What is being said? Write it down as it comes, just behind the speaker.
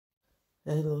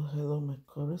Hello, my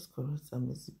correct,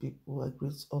 amazing people. I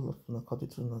greet all of you according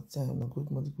to your time. And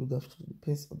good morning, good afternoon,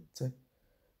 depends on the time.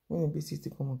 When you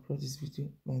basically come across this video,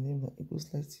 my name is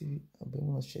Eagles Light TV. I'm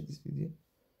going to share this video.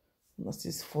 You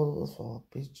still follow us for our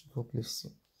page. God bless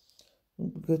you.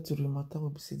 Don't forget to remember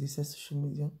we see this social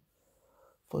media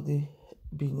for the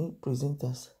Benin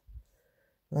presenters.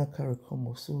 Now carry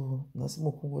come so now see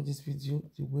more watch this video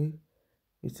the way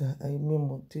Rita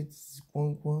Ayemiomo is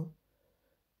going.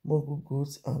 Mogul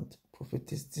Goods and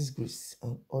Prophetess Disgrace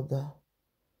and other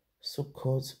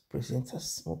so-called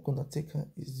presenters. Mokuna Taker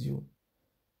is you.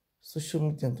 Social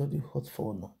media and all the hot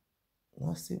for now.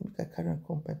 Now say make I carry and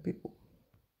come by people.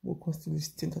 We'll constantly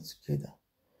stand together.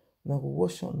 Now go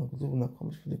watch on, now go do when I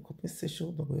come for the comment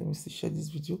section. Now go let me share this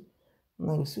video.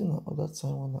 Now go see you other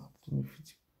time when I upload the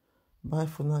video. Bye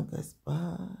for now, guys.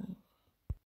 Bye.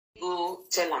 Go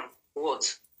tell them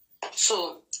what.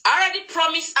 So I already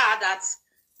promised her that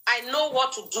I know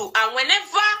what to do. And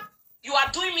whenever you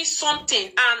are doing me something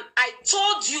and I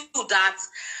told you that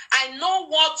I know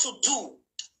what to do,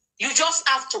 you just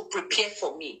have to prepare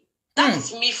for me. That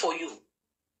is me for you.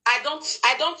 I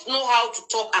don't know how to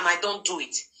talk and I don't do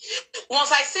it.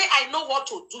 Once I say I know what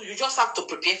to do, you just have to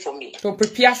prepare for me. To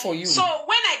prepare for you. So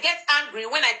when I get angry,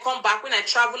 when I come back, when I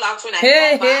travel out, when I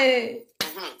come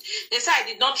back, they say I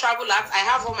did not travel out. I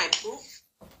have all my proof.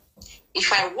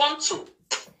 If I want to,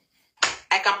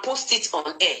 I can post it on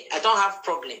air. I don't have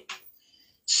problem.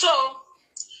 So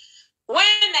when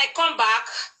I come back,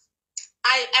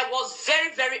 I was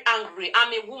very, very angry.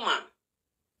 I'm a woman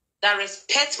that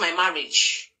respects my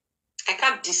marriage. I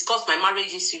can't discuss my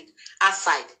marriage issue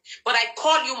outside. But I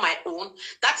call you my own.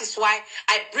 That is why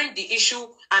I bring the issue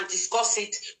and discuss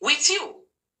it with you.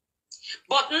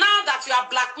 But now that you are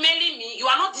blackmailing me, you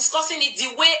are not discussing it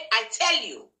the way I tell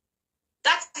you.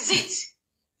 That is it.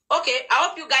 Okay, I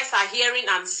hope you guys are hearing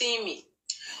and seeing me.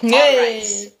 Hey. All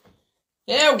right.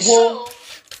 Yeah, so,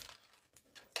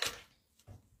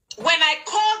 when I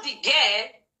called the girl,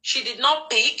 she did not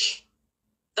pick.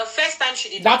 The first time she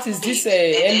did not pick. That is this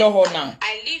now.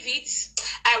 I leave it.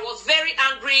 I was very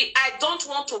angry. I don't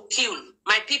want to kill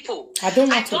my people. I don't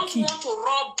want to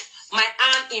rub my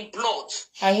hand in blood.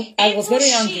 I was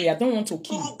very angry. I don't want to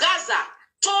kill. Gaza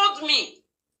told me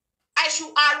I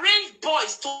should arrange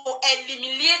boys to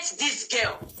eliminate this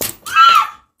girl.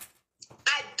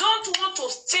 I don't want to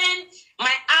stain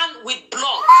my hand with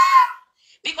blood.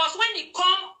 Because when it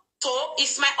comes to,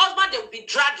 it's my husband they will be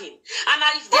dragging. And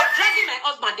if they're dragging my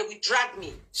husband, they will drag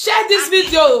me. Share this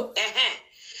video.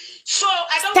 So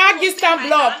I don't tag want to stain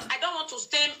blood. I don't want to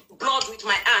stain blood with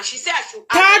my hand. She said I should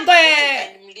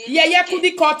tag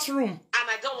the courtroom. And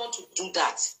I don't want to do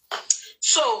that.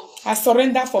 So I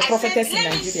surrender for prophetess in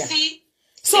Nigeria.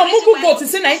 So Mugu go to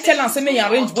say I tell and say me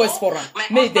arrange boys for her.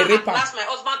 May they rape her. My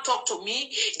husband talk to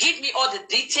me, give me all the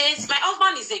details. My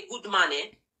husband is a good man,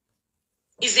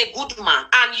 Is a good man.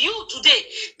 And you today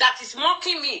that is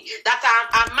mocking me that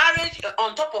I'm married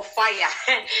on top of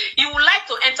fire. You would like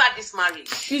to enter this marriage.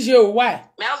 Why?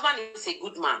 My husband is a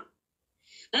good man.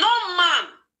 No man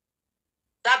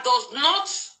that does not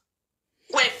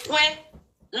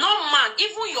no man,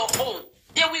 even your own,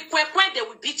 they will they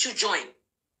will beat you join.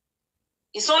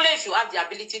 It's only if you have the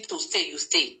ability to stay, you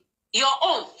stay. Your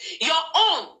own,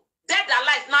 dead or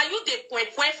alive. Now you they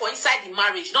for inside the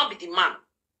marriage, not be the man.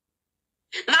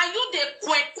 Now you they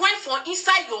for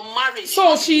inside your marriage.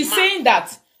 So she's saying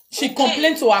that she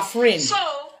complained to her friend. So,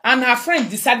 and her friend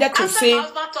decided to say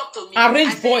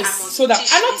arrange boys so that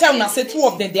I not tell her say two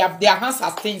of them their hands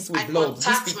are stained with blood.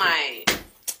 These people.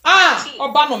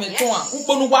 Obano mentoa.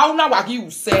 Uponu wa una wagi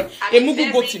use.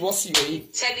 Emugu go ti wosi we.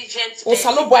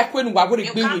 Osalo boy kwenu wa gori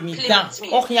gbe we mi dan.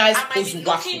 Ohia expose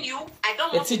wafi.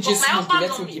 Eti Jesus mu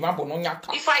let you give abo no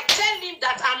nyaka. If I tell him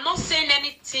that I'm not saying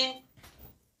anything,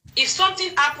 if something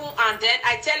happen and then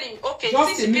I tell him, okay,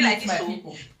 this is be like this,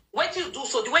 so what you do,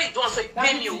 so the way you do, so you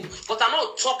blame you, but I'm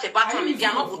not talk about him again.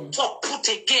 I'm not going to talk, put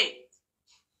again.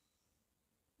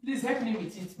 Please help me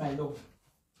with it, my love.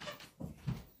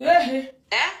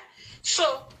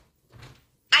 So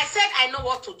I said I know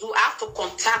what to do. I have to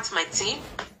contact my team.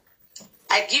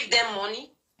 I give them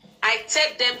money. I tell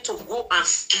them to go and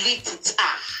sleep with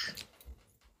her.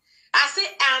 I say,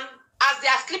 and as they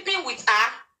are sleeping with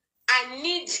her, I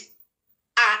need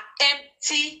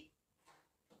empty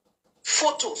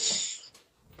photos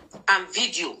and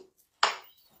video.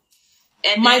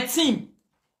 And my team.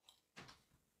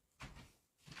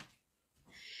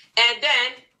 And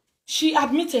then she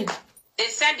admitted. They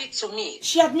send it to me.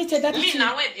 She admitted that. Me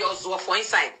now when yours were for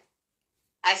inside.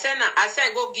 I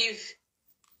said go give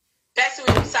person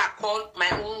with I call my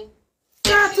own.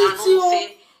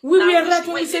 Say We were right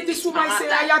when we said this woman say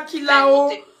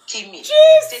Ayakila. Jesus.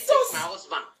 Take my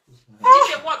husband.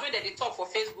 If a word when they talk for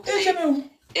Facebook say,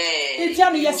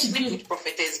 you sleep with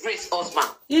Prophetess Grace husband.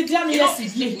 You don't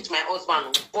sleep with my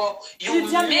husband, but you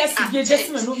make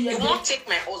attempt. You won't take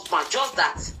my husband, just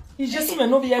that. My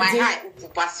eye will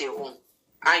pass your own,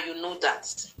 and you know that.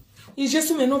 So,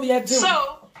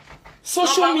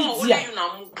 social media.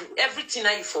 Everything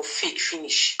that you for fake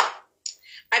finish.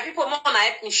 My people more gonna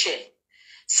help me share.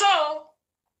 So,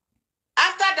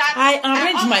 after that, I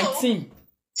arrange my team.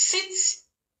 Sit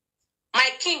my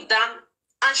king down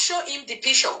and show him the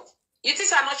picture. You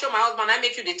think I not show my husband, I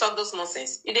make you they talk those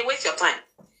nonsense. You they waste your time.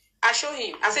 I show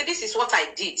him. I said, this is what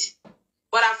I did.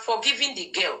 But I'm forgiving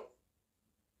the girl.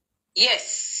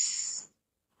 Yes.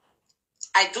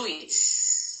 I do it.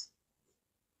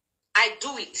 I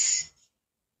do it.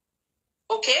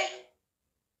 Okay?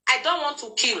 I don't want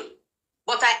to kill.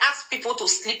 But I ask people to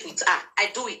sleep with her. I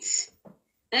do it.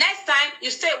 Next time, you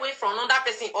stay away from another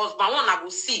person's husband. One I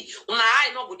will see. Una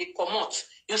eye not go dey comot.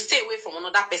 You stay away from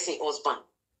another person's husband.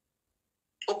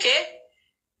 Okay?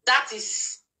 That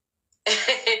is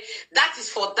that is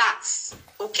for that.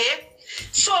 Okay?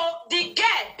 So the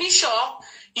girl picture,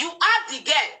 you have the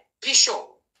girl picture.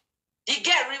 The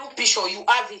girl real picture, you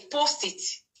have it. Post it.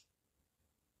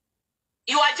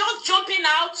 You are just jumping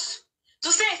out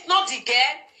to say it's not the girl.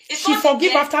 It's she not forgive the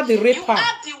girl. after the rape You her.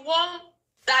 have the one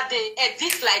that they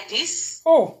edit like this.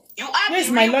 Oh, you have where's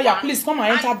the my real lawyer? one, Please come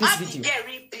and enter this video.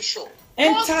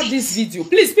 Enter this video.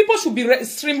 Please, people should be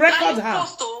stream record her.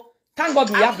 Thank God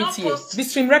we have it here. Be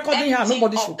stream recording her.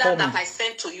 Nobody should call me. That I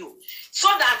sent to you. So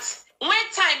that when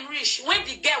time reach, when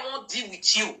the girl won't deal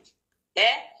with you,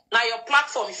 now your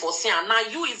platform is for saying, now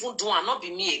you even do and not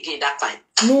be me again that time.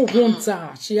 No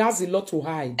wonder. She has a lot to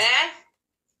hide.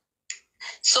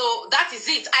 So that is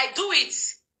it. I do it.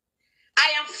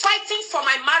 I am fighting for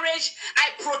my marriage. I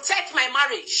protect my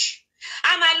marriage.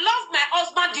 And I love my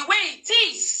husband the way it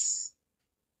is.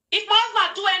 If my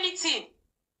husband do anything,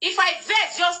 if I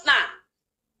vex just now,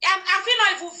 I feel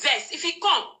not even vex. If he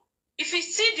come, if he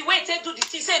see the way they do the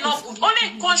thing, say not good.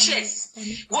 Only conscious.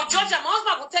 Go judge him. My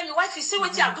husband will tell me, wife, you see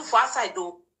what I do for outside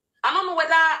though. I don't know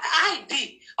whether I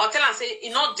be or tell him say,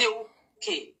 you not do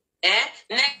okay.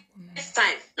 Next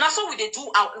time. Now so we they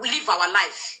do we live our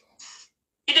life.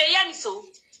 You dey hear me so?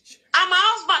 And my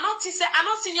husband, not to say, I'm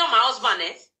not senior my husband,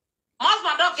 My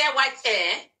husband don't get white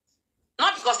hair.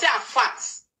 Not because they are fat.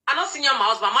 I'm not senior my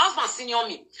husband. My husband senior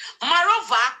me.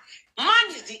 Moreover, man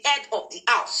is the head of the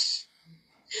house.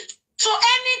 So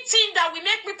anything that will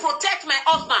make me protect my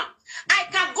husband, I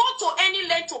can go to any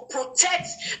length to protect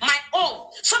my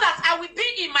own. So that I will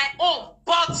be in my own.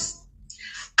 But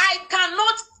I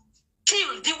cannot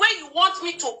kill the way you want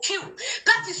me to kill.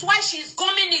 That is why she's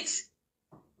gumming it.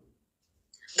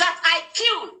 That I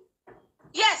kill.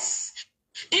 Yes.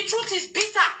 The truth is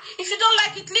bitter. If you don't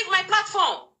like it, leave my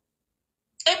platform.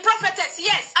 A prophetess,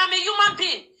 yes, I'm a human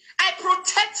being. I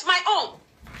protect my own.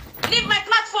 Leave my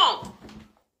platform.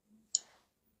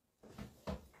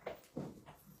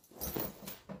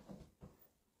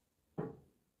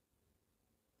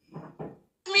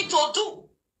 Me to do.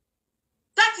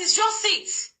 That is just it.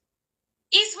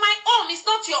 It's my own. It's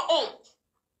not your own.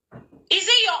 Is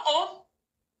it your own?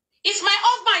 Is my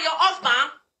husband your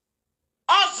husband?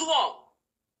 Oswald.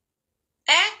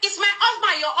 Is my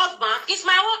husband your husband? It's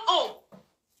my own.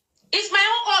 It's my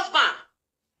own husband.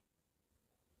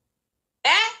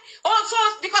 Also,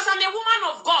 because I'm a woman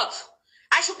of God,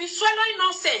 I should be swallowing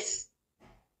nonsense.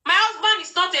 My husband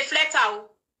is not a flirter.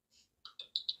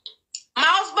 My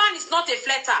husband is not a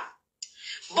flirter.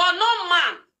 But no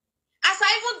man. As I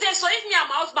even did, so if me and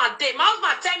my husband did, my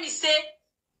husband tell me, say,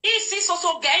 he sees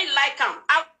also getting like him.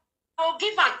 I will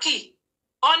give a key.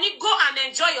 Only go and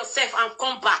enjoy yourself and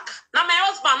come back. Now my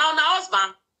husband, now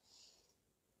husband.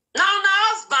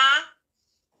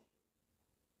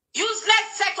 Useless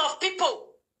set of people.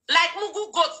 Like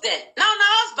Mugu goats there. Now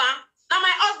husband. Now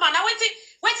my husband. Now waiting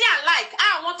I like.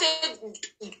 I want to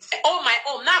own my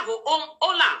own. Now go own.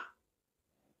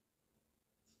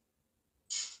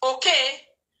 Okay.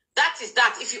 That is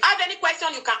that. If you have any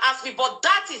question, you can ask me. But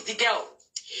that is the girl.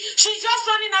 She's just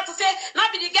running out to say,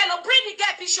 not be the girl. Or bring the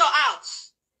girl picture out.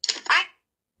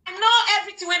 I know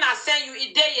everything when I send you,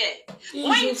 it's there.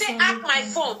 When you take hack my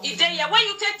phone, it's there. When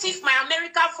you take thief my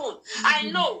American phone, I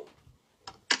know.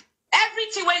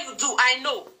 Everything when you do, I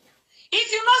know.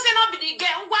 If you know say not be the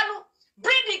girl,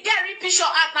 bring the girl picture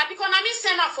out now because I mean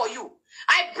send her for you.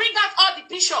 I bring out all the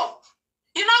picture.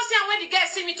 You know, see when the girl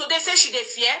see me today, say she dey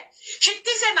fear. She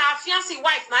thinks say na her fiancé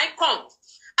wife now I come.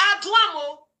 I do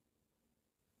amo.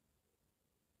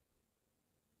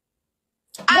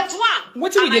 At one,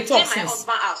 what did we talk my since?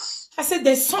 husband house. I said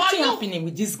there's something happening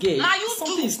with this girl.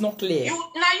 Something is not clear.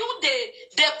 Now you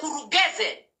the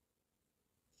kurugeze.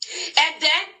 And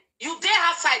then you there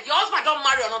outside. Your husband don't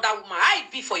marry another woman. I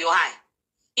be for your eye.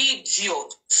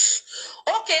 Idiot.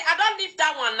 Okay, I don't leave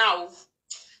that one now.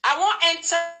 I won't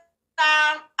enter.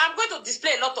 I'm going to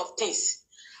display a lot of things.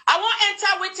 I won't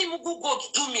enter waiting Mugu go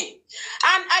to do me.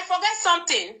 And I forget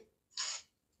something.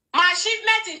 My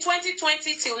achievement in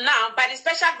 2020 till now, by the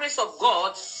special grace of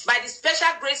God,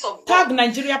 Tag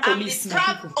Nigeria Police. I'm the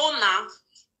proud owner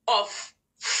of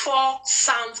 4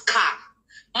 sound car.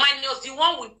 Mine was the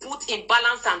one we put in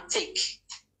balance and take.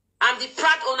 I'm the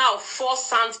proud owner of 4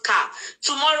 sound car.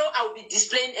 Tomorrow I will be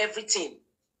displaying everything.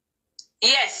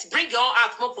 Yes, bring your own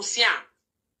out, Mokusia.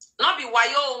 Not be why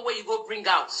your own way you go bring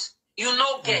out. You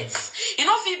know get. You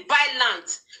know if you buy land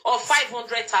of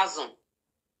 500,000.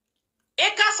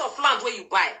 Acres of land where you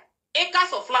buy.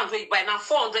 Acres of land where you buy. Now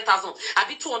 400,000. I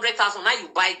be 200,000. Now you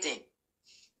buy them.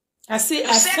 I say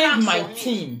I send my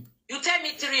team. You tell me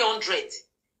 300.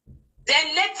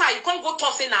 Then later you can't go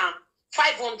tossing now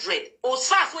 500. Or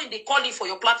fast when they call you for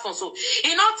your platform. So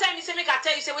you not tell me, say make I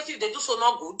tell you, say what you they do so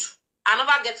not good. I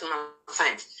never get to my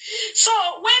time. So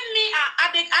when me I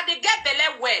they get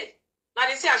the well. Now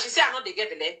they say she say I know they get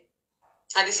the leg.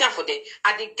 And they say for them,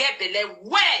 I they get the leg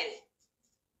well.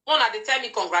 One at the tell me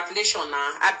congratulations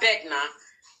now. I beg now.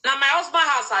 Now my husband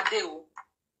house are there.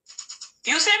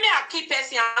 You say me I keep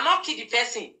person, I not kill the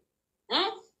person.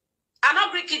 I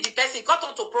not bring kill the person, got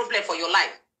on to problem for your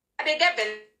life. I they get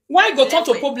belly. Why go turn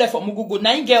to problem for Mugugu?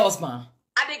 Now you get husband.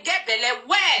 I they get belly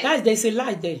well. Guys, there's a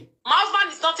lie there. My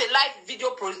husband is not a live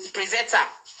video presenter.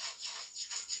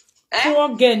 Poor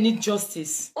girl need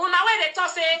justice. Oh, now when they talk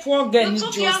say, poor girl need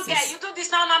justice. justice. You do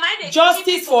this now,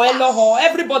 Justice for Eloho.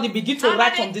 Everybody begin to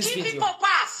write on this video.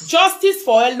 Justice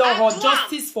for Eloho.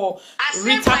 Justice for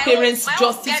Rita parents.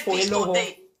 Justice for Eloho.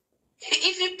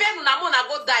 If you pay me, I'm gonna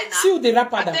go die now. See who the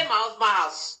rapper I take my husband's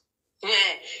house.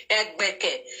 Yeah,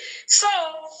 so,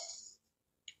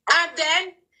 and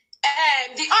then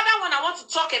the other one I want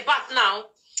to talk about now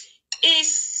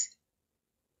is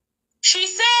she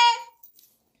said,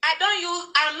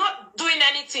 I'm not doing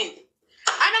anything.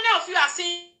 How many of you are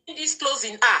seeing this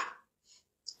clothing?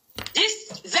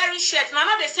 This very shirt. Now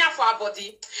not the same for our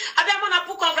body. I don't want to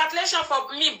put congratulations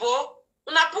for me, Bo.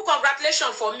 Una put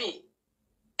congratulations for me.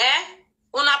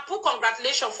 Una put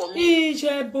congratulations for me.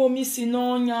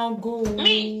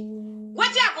 Me.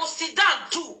 What you go sit down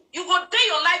do? You go do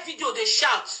your live video, they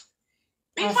shout.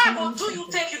 Before I go do you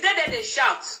take, you there they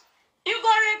shout. You go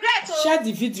regret. Share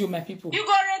the video, my people. You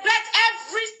go regret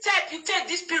every step you take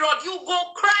this period. You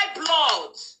go cry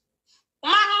blood.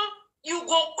 You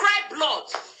go cry blood.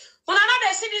 When I know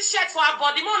they see this shirt for our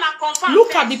body, confirm.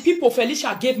 Look at the people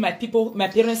Felicia gave my parents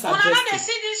address. When I know they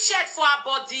see this shirt for our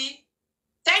body,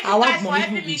 thank you guys for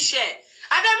helping me share.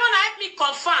 And then when I help me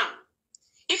confirm.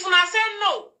 If una say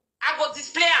no, I go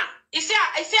display her. If say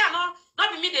I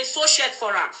not be me they sew shirt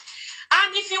for her.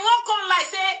 And if you won't come like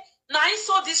say, now I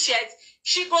saw this shirt,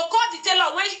 she go call the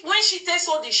tailor when she takes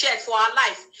all the shirt for her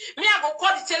life. Me, I go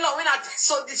call the tailor when I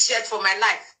sew this shirt for my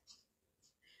life.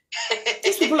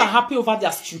 These people are happy over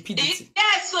their stupidity.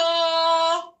 Yes, so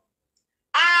I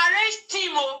arrange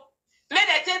Timo, made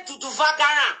a take to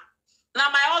Vagaran. Now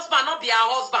my husband not be her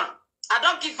husband. I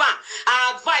don't give her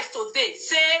advice today.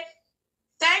 Say,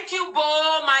 thank you,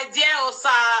 Bo, my dear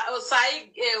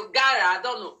Osai Gara. I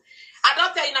don't know. I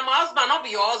don't tell you now my husband not be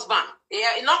your husband.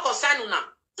 It not concern now.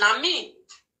 Now me,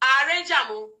 I arrange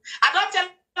him. I don't tell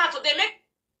her today make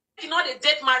you know the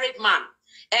date married man.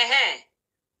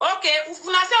 Okay, if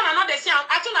you say I'm not the same,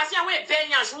 I don't see where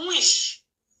Benyash wish.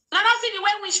 Now don't see the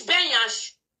way wish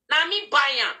Benyash. Now me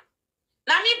buy him.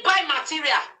 Now me buy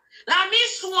material. Now me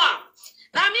swan.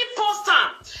 Now me post him.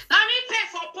 Now me pay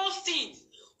for posting.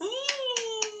 Ooh.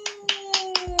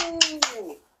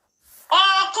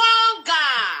 Okonga.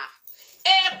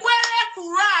 Ekwere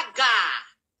kuraga.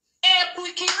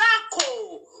 Ekwikirako.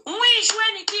 Wish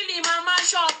when you kill mama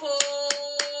shop.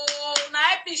 Na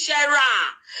epishera.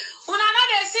 Una not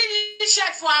they see this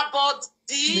shirt for our body.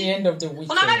 The end of the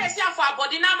week. Una not they see for our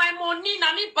body. Now my money,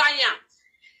 now me buy am.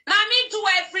 Now me do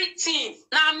everything.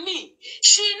 Now me.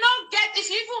 She not get if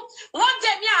you even one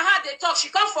day me and her they talk, she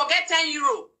can't forget 10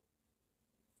 euro.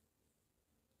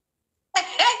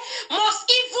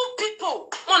 Most evil people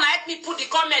wanna help me put the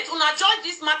comment. Una judge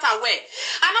this matter where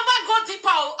I never go deeper.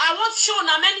 I want show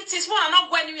na many things. Wanna not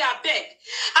go anywhere beg.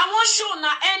 I want show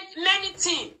na many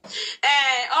things.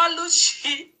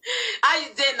 Oluchi, how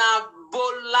you dey na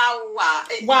bolawa?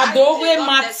 Wadowe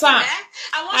matter.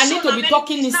 I need to be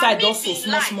talking inside also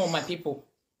small, my people.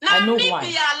 I know me why.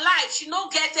 Be alive, she no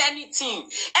get anything.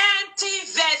 Empty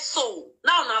vessel.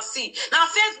 Now see. Now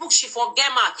Facebook she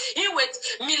forget man. He with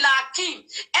Mila Kim.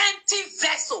 Empty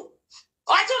vessel.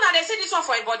 Oh, I told her they see this one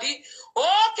for a body.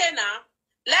 Okay now.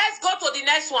 Let's go to the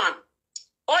next one.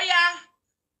 Oh yeah.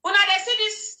 When they see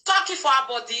this turkey for her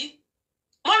body.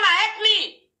 Mona help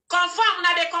me. Confirm.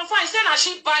 Now they confirm. Say na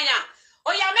she buy her.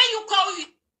 Oh yeah, may you call you.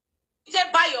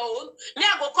 They buy your own. Me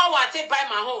I go call what they buy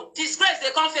my own. Disgrace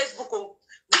they come Facebook. Oh.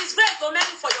 Disgrace go make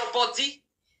for your body.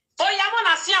 Oh yeah,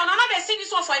 Mona see her. Now they see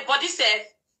this one for a body self.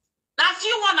 Now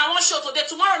few one I want show today.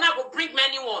 Tomorrow now go bring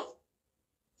many one.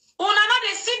 Oh, now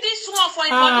they see this one for a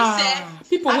body self.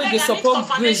 People when they support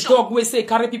Grace dog we say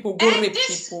carry people go rape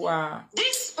people.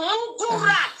 This good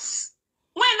rats.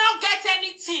 When not get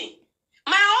anything.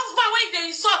 My husband when they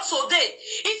insult so day.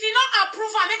 If you not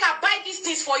approve and make I buy these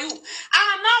things for you,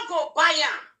 I'll not go buy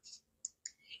them.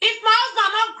 If my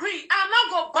husband not agree, I'll not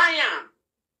go buy them.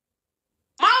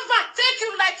 My husband take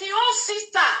you like your own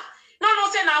sister. No,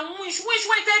 say now wish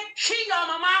when they kill your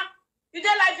mama. You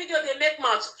did like video they make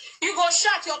mouth. You go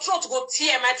shut your throat go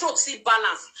tear. My throat see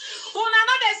balance. Una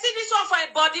know they see this one for a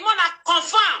body. Una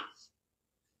confirm.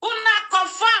 Una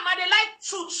confirm and they like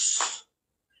truth.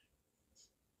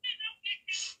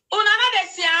 Una know they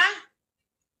see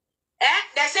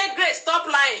they say Grace stop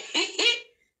lying.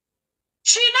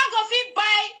 She not go fit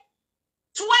buy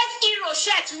 12 euro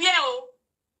shirt wear.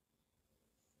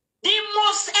 The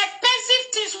most expensive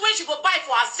things when she go buy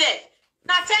for herself.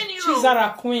 Now 10 euros. She's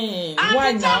a queen.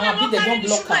 Why now? I be they don't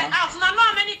block her. Now know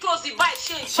how many clothes they buy.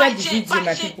 Share the video,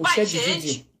 my people. Share the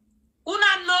video.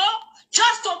 Una know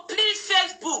just to please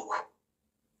Facebook.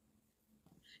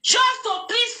 Just to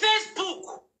please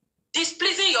Facebook.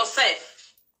 Displeasing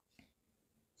yourself.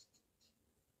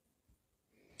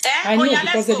 I know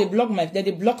because they block my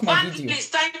video. Please,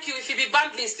 thank you. If you be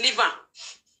banned, please leave her.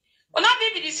 Well, not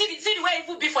maybe see the way it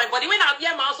would be for a body. When I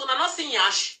wear my house, I'm not seeing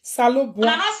yash. Salo boy.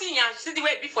 I'm not seeing yash. See the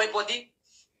way it be for a body.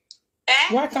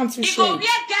 Why can't you say? It? Go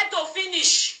get to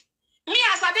finish. Me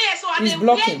as a day so I they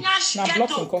blocking. Now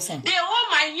blocking cousin. They own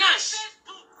my yash.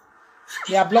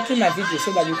 They are blocking my video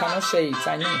so that you cannot share it.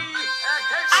 I know.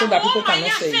 So that people cannot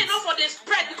share it. For the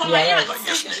spread because my yash.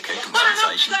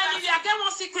 I get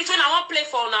one secret when I want to play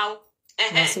for now.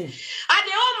 And they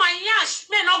own my yash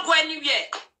may not go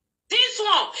anywhere. This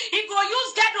one, he go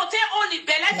use get hotel only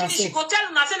belly finish. He go tell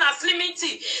you say na slimming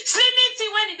tea. Slimming tea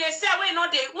when they say when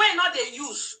not they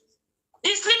use. The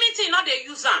slimming tea not they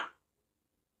use them.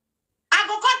 I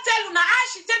go tell you now how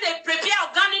she say they prepare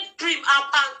organic cream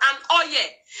and oil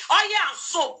and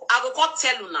soap. I go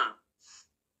tell you now.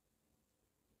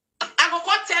 I go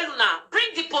tell you now.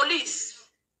 Bring the police.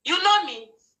 You know me.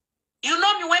 You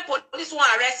know me when police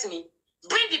want arrest me.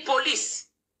 Bring the police.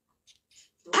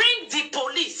 Bring the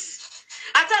police.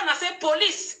 I tell them, I say,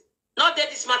 police, not that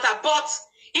this matter, but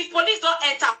if police don't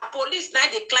enter, police, now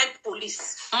they climb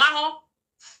police. Maho,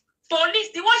 police,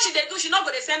 the one she they do, she not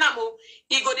go to send them,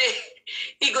 he go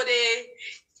there,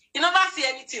 you never see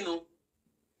anything, no.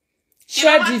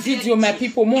 Share the video, my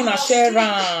people, Mona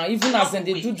share, even as they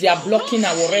do their blocking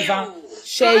or whatever,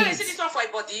 share it. See this one for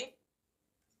a body?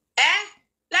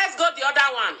 Let's go the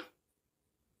other one.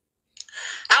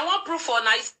 I want proof for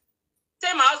now.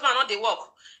 Say my husband not the work.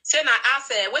 Say now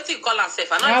ask what you call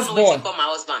herself. I don't even know what you call my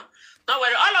husband. Don't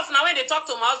worry. All of now when they talk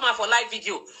to my husband for live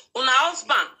video, una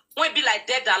husband won't be like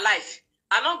dead alive.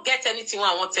 I don't get anything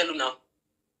I want to tell you now.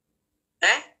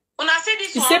 Una say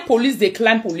this you one. Say police, they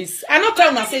climb police. I not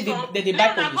tell una say they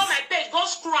buy police. Go my page, go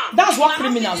screw on. That's what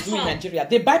criminals do in Nigeria.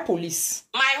 They buy police.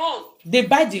 My own. They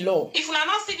buy the law. If una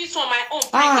not see this one, my own.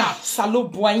 Salo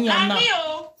boy. Now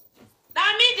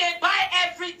me they buy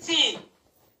everything.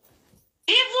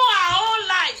 Even our own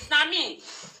life, na me.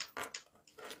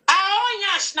 Our own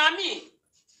yash, na me.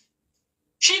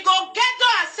 She go get to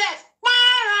herself.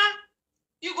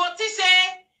 You go to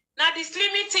say, na the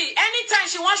slimming tea. Anytime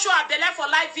she wants to show her belly for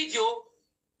live video,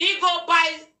 he go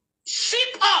buy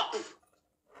sweep up.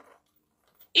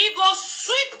 He go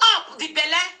sweep up the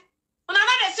belly. When I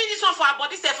know they see this one for her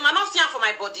body, if I not see her for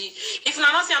my body, if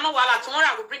I not see her, no wala, tomorrow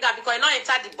I will bring her because I not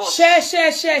enter the box. Share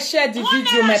the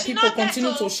video, my people.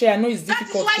 Continue to share. I know it's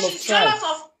difficult. That is why she's jealous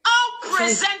of all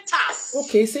presenters.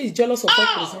 Okay, say he's jealous of all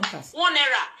presenters. One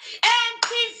era.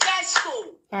 Empty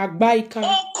vessel. Agbaika.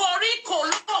 Okoriko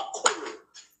loko.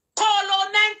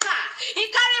 Kolonenta. He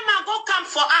carry man go come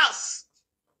for us.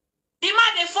 The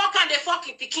man they fuck and they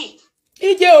fucking picking.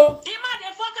 Ijo. The man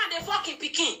they fuck and they fucking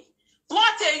picking.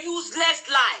 What a useless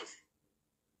life.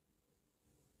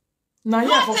 Now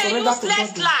what a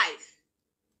useless life.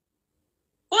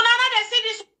 Unana they see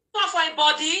this one for a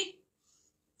body.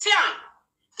 Tia.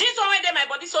 This one when they my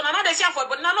body, so now they see her for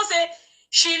body. Now no say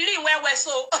she live well. So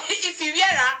if you wear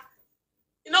her,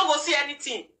 you don't go see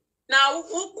anything. Now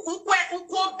who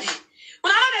be? When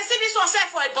now they see this one set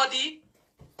for a body,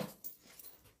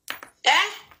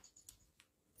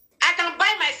 I can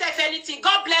buy myself anything.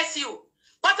 God bless you.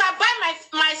 But I buy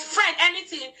my friend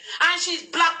anything, and she's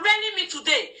blackmailing me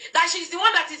today. That she's the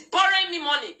one that is borrowing me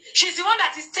money. She's the one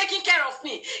that is taking care of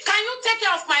me. Can you take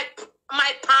care of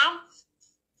my palm?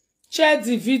 Share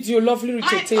the video, lovely Rita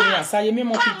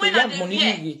Ayemiomo people. You have money.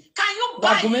 Can you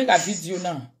buy a video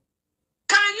now?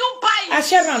 Can you buy it? I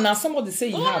share now. Somebody say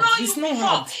you have. It's not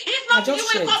hard. If not, you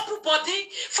will go put body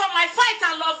for my fight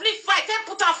and lovely fight. Then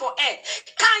put her for air.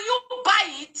 Can you buy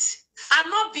it? And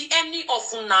not be any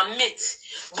of una mate.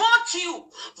 Both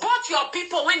your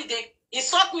people when they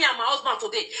insult me and my husband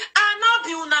today, and not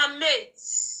be una mate.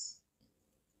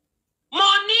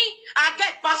 Money, I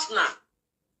get personal.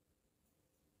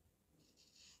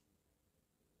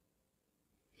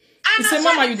 He said,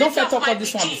 Mama, you don't talk about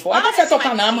this one before. I don't talk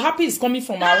now. I'm happy it's coming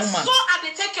from our woman. So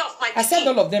I take care of my I said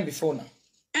all of them before now.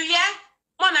 You hear?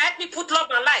 Mama, help me put love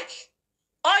and like.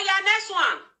 Oh yeah, next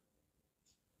one.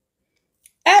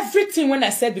 Everything when I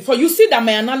said before, you see that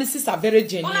my analysis are very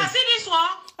genuine. When I see this one,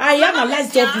 I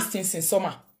analyzed all these things in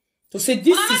summer to say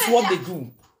this is what they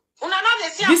do.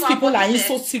 These people are in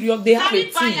so serious. They have a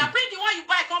team.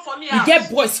 You get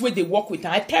boys where they work with,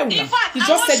 and I tell you now. He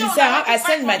just said this. I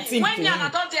send my team to him. I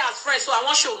don't dare as friends, so I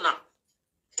want show now.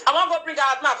 I want to bring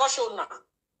out my show now.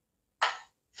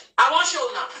 I want show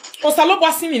now.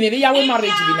 Osalobo see me maybe Yahweh marriage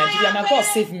in Nigeria. Now God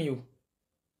save me.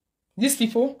 These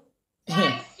people.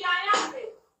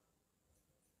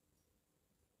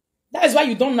 That is why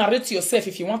you don't narrate yourself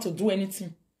if you want to do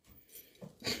anything.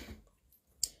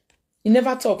 You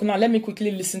never talk. Now, let me quickly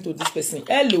listen to this person.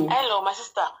 Hello. Hello, my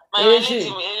sister. My J.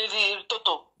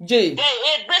 Toto. J.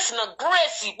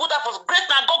 Grace, Buddha was great.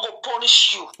 Now God go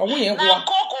punish you. Oh, we ain't now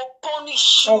God go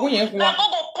punish you. Oh, we ain't now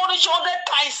God go punish you all the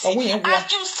times. Oh, we ain't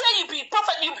as you say, you be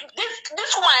prophet. You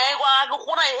this one.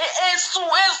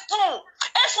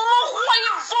 Esu no who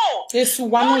you for? Esu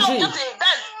one J.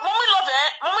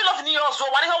 Mommy love ni yoso.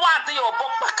 Wani ho wa de your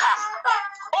book baka.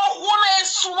 Oh, who na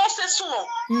esu no se su no.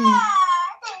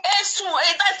 Esu,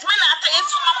 that's when I tell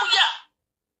you, Mamuya.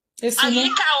 Esu no.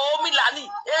 Ayika o Milani.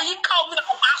 Ayika o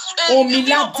Milani. O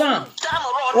Miladan.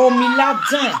 O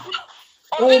Miladan.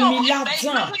 O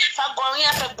Miladan.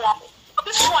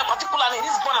 This one particularly,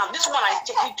 this one I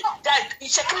check.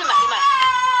 He's checking na.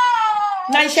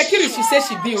 Na Shakiri she says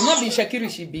she be, not be Shakiri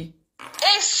she be.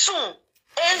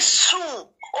 Esu.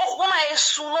 Oh, when I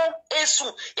esu no esu.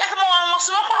 Ya kama wa mo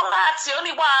so ko lati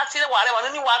oni wa ati wale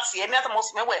wani wa ati eni ata mo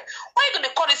so mewe. Why you dey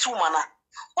call this woman na?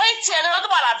 Why ti ene do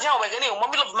wala ati o we gani mo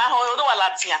mi love my ho do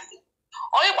wala ati.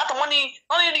 Oyi pato money,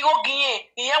 only the oginye,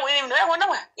 iye we ni we na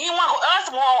we. Inwa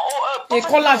ati mo e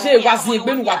kola je wazi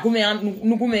egbe nu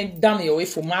wagume dam your way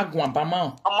for magu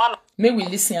abama. May we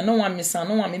listen. I don't want miss. I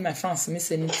don't want me my friends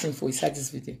miss anything for inside this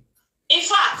video. In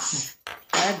fact,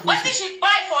 what did she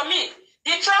buy for me? The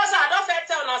trouser, I don't fair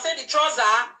tell now. Say the trouser,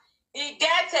 he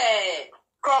get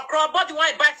crop. But the one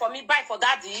he buy for me, buy for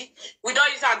daddy. We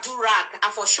don't use a do rag.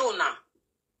 And for sure now,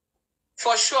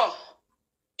 for sure,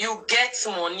 you get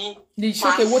money.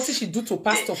 Okay, what did she do to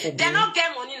pastor for? They don't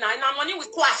get money now. Now money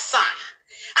with kwasa.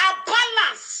 I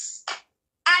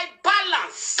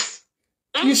balance.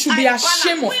 You should be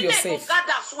ashamed of yourself. God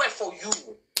that's where for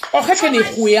you. Oh, how can you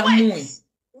wear more?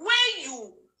 Where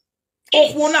you?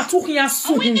 Oh, wona tu rien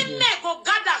su.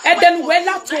 And then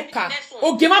wela toka.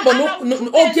 O gema bono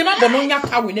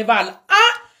nyaka we never.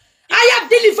 Ah, I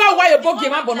deliver why about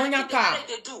gema bono nyaka.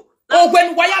 Oh,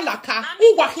 when waya laka,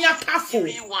 who wa here careful.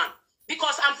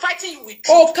 Because I'm fighting you with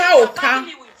oka.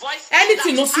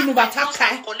 Anything no sinu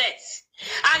bataka.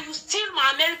 And you steal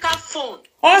my American phone.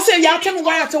 Oh, say ya tell me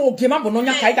why I tell gema bono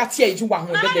nyaka I got here you wa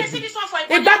ho be.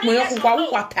 E back mo yo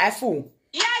wa careful.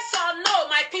 Yes or no,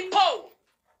 my people?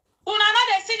 Una not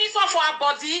they see this one for our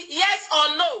body? Yes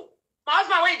or no? My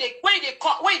husband,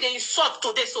 where they insult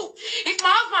today. So if my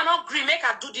husband not agree, make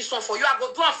I do this one for you. I go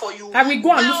do it for you. I will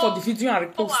go and look for the video and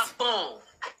repost.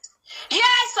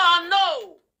 Yes or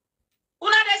no?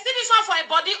 Una they see this one for a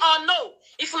body or no?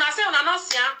 If una say una not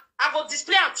see, I go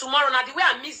display it tomorrow. Now the way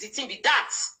I miss the thing be that.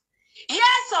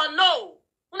 Yes or no?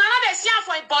 Una not they see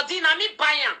for a body. Now me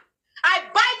buy am. I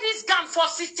buy this gun for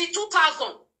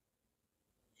 62,000.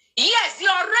 Yes, the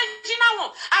original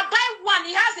one. I buy one.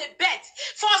 He has a bet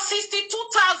for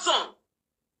 62,000.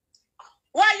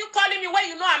 Why are you calling me when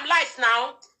you know I'm live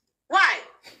now? Why?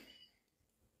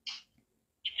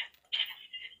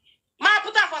 Ma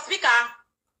put her for speaker.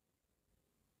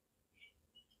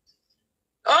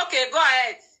 Okay, go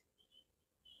ahead.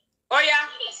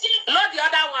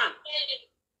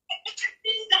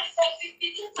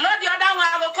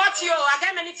 not you. I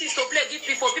get many things to play. Give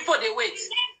people. People they wait.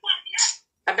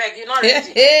 I beg you, not ready.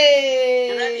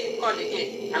 You ready? Call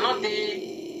again. I'm not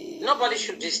the. Nobody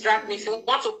should distract me. If you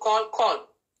want to call, call.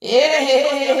 Okay,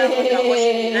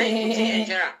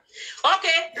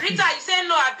 Rita, you say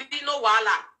no, I be no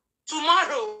wala.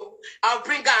 Tomorrow I'll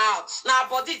bring her out. Now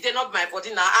body they not my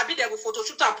body now. I be there with photo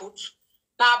shoot and put.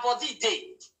 Now body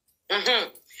day. And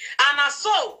I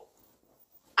saw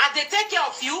as they take care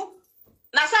of you.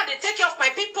 Now so they take care of my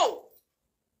people.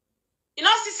 You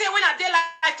know, she say when I dey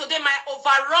like today, my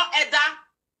overall elder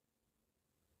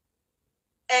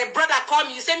brother call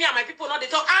me. You say me and my people know they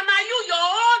talk. And are you your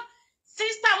own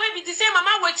sister will be the same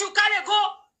mama with you carry go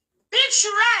big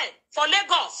shrine for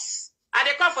Lagos. And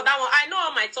they call for that one. I know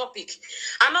on my topic.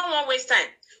 I don't want to waste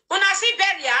time. When I see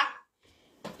burial,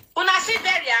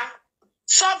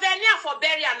 souvenir for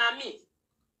burial na me.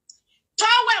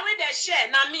 Towel with the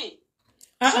share na me.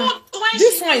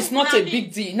 This one is not a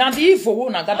big deal. Now the evil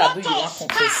one I gotta do you want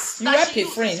confess. You help a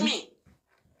friend.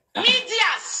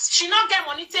 Medias, she not get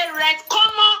money to rent. Come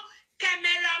on,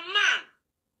 cameraman.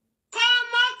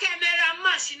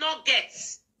 She not get.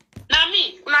 Now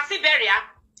me, when I see burial.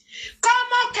 Come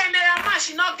on, cameraman,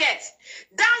 she not get.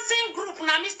 Dancing group,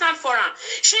 na me stand for her.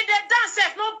 She the dance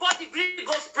if nobody green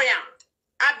go spray her.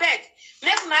 I beg,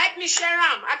 make una help me share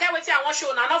am. I get what I want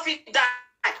show. I not fit die.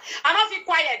 I not fit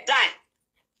quiet die.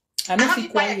 I not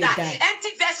fit quiet die. Empty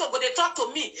vessel, but they talk to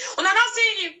me. When I not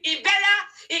see in burial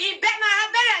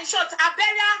in short, a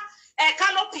burial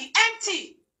canopy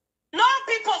empty. No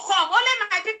people come. Only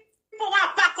my people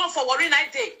want back home for worry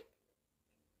night day.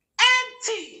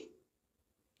 Empty.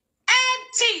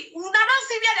 We don't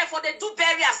see where for the do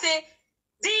burial. Say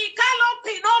the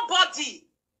canopy, nobody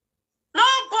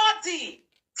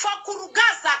for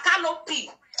Kurugaza canopy.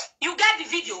 You get the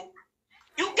video.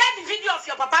 You get the video of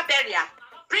your papa burial.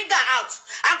 Bring her out.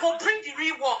 I go bring the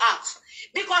real one out.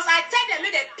 Because I tell them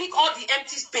they pick all the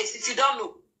empty space if you don't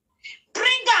know.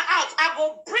 Bring her out. I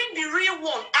go bring the real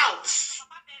one out.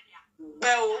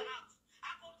 Bell.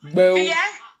 Yeah?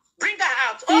 Bring her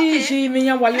out. Okay.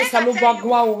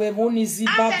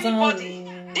 Ask anybody.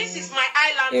 This is my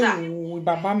islander.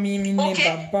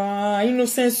 Okay.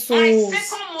 Innocent souls. My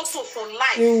second motto for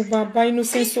life. Baba,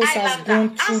 innocent souls has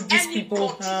gone through these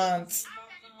people's hands.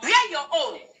 Wear your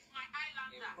own.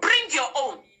 Bring your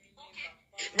own.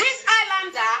 This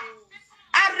islander,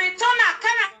 I return a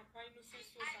kind.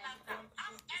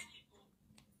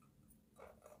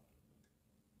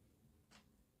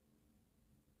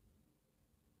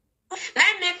 Now I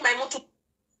make my motto.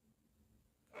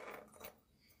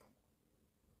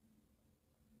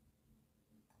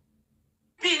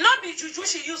 Not be juju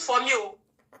she used for me.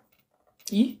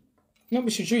 Not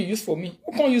be juju you use for me.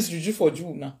 Who can't use juju for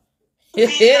you now?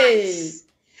 Nice.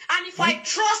 And if I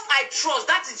trust.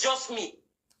 That is just me.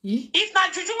 If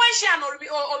not juju when she and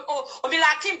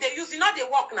Obilakim they use, they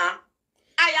work now.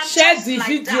 I am share just the like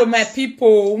video, that. my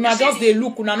people. Una just they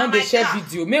look, una not they share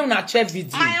video. Me una share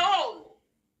video. My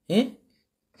own.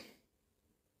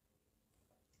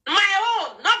 My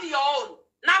own, not your own.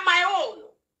 Not my own.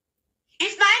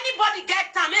 If now anybody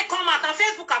get time, may come out on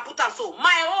Facebook and put us so.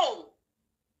 My own.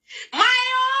 My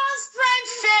own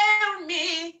strength failed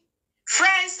me.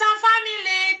 Friends and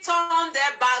family turned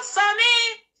their backs on me.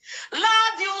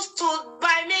 Lord, you stood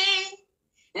by me.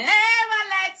 Never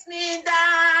let me down.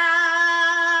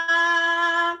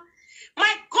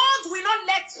 My God will not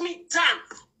let me down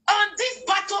on this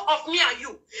battle of me and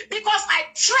you. Because I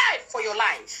tried for your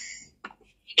life.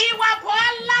 Iwa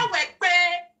boala wekbe,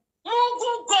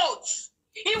 mungu goat.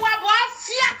 Iwa boa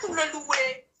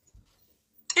fiatuloluwe.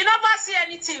 You never see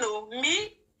anything, no?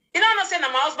 Me? You don't say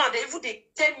that my husband, they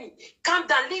tell me, calm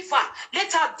down, leave her,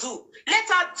 let her do.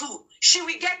 She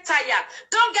will get tired.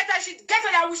 Don't get her, she get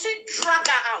tired, we should drag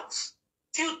her out.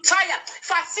 Till tired. If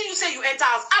I see you say you enter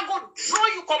house, I go draw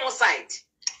you come outside.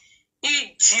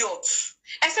 Idiot.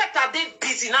 Except that they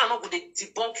busy now, I'm not going to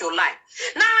debunk your life.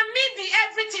 Now, me be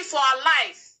everything for her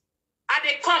life. And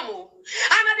they come,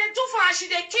 and they do for her, she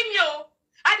they keep me,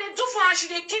 and they do for her, she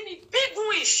they keep me big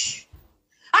wish.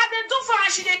 And they do for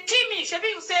her, she they keep me. She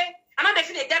you say, and now they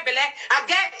feel they get belly, I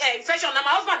get infection. Now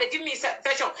my husband, they give me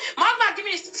infection. My husband give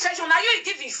me infection. Now you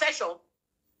give infection.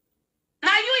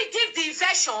 Now you give the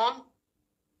infection.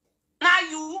 Now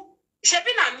you, she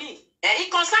be na me.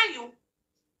 He concern you.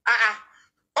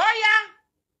 Oh yeah.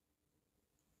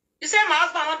 You say my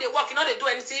husband not they work, you know they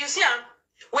do anything. You see,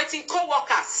 waiting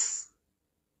co-workers.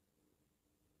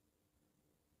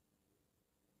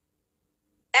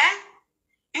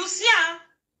 You see,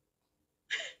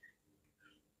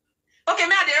 okay,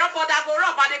 me they rub or that go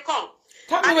rub and they come.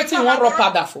 Tell me what you want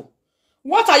rub that for.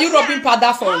 What are you rubbing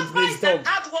powder for with Grace dog?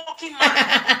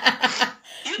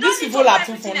 These people are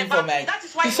too funny for me.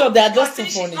 You sure they are just too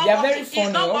funny. They are very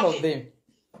funny, all of them.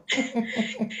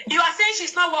 You are saying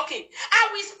she's not working. I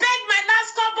will spend my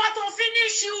last cover to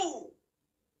finish you.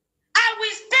 I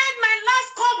will spend my last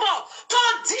cover to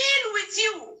deal with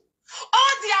you.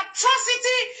 All the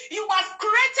atrocity you have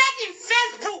created in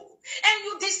Facebook, and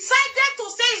you decided to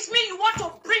say it's me you want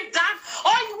to bring down,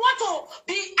 or you want to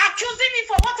be accusing me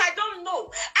for what I don't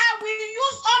know. I will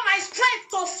use all my strength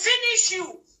to finish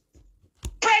you.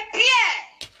 Prepare.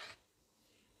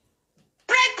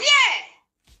 Prepare.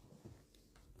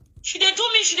 She dey do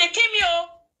me, she dey kill me, oh.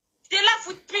 They laugh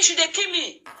with me, she dey kill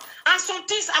me. And some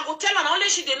things I go tell her, only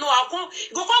she dey know.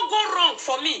 Go wrong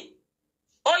for me.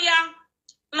 Oh yeah.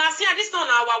 Now see, this is not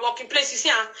our working place. You see,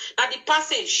 now the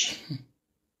passage. And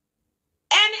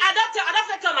I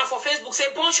don't tell for Facebook,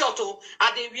 say, bon short,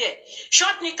 I dey wear.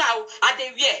 Short nika, I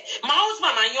dey wear. My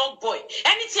husband, my young boy.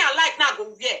 Anything I like now, go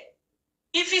wear.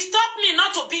 If you stop me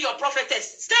not to be your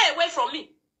prophetess, stay away from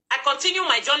me. I continue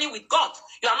my journey with God.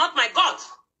 You are not my God.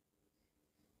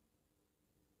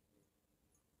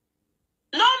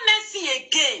 No mercy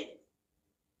again.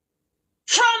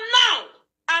 From now,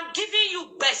 I'm giving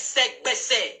you bese.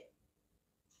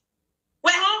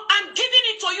 Well, I'm giving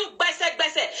it to you bese.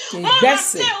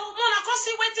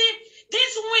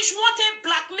 This wish want to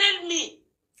blackmail me.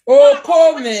 Oh,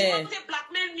 poor man. Want to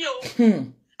blackmail me.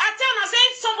 I tell her, say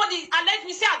somebody let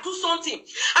me say I do something.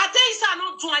 I tell you, say I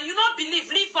not do, and you not believe,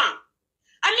 leave her.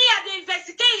 I mean, I dey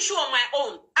investigate issue on my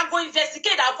own. I go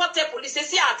investigate. I go tell police.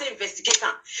 Say, I have to investigate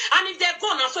her. And if they're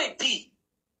gone, so it be.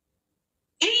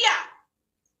 Yeah.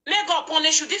 May God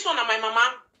punish you. This one, my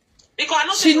mama. Because I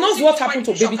know she knows what happened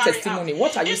to baby testimony.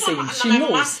 What are you saying? She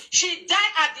knows. She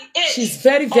died at the age. She's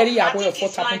very, very aware of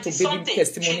what happened to baby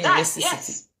testimony in this city.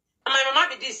 Yes. And my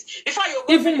mama be this. Before you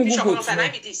go, even Mugu I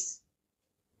be this.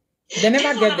 They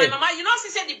never get there. Mama, you know, she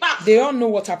said the back. They all know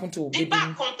what happened to the baby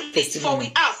back complete. testimony. For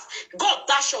we ask, God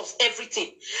dash us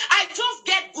everything. I just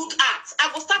get good art.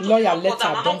 I will start lawyer to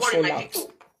letter, don't fall out.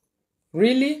 People.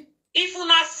 Really? If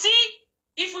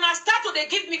una start to they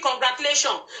give me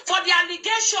congratulations for the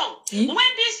allegation.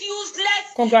 When this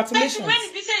useless congratulations. When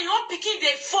it be saying your picking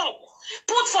they fuck,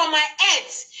 put for my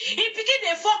head. He picking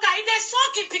they fuck, he they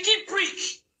suck he picking prick.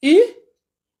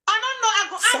 I don't know. I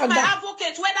go ask my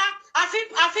advocate whether I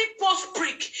feel post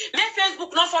prick. Make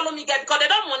Facebook not follow me again because they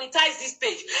don't monetize this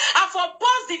page. I for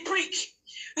post the prick.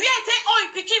 We are saying, oh,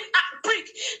 you picking prick.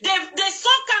 The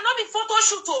song cannot be photo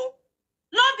shoot. Oh,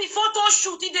 not be photo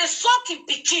shoot. It is sucking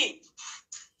picking.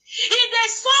 It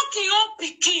is sucking your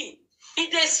picking.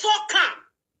 It is sucking.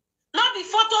 Not be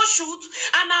photo shoot,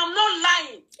 and I'm not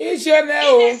lying. It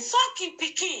is sucking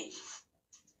picking.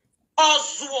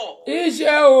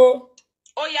 Oswo.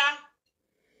 Oh yeah.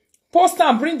 Post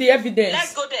and bring the evidence.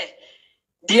 Let's go there.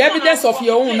 The evidence of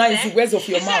your own, now is the words of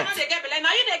your mouth.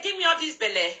 Now you they give me all this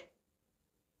belly.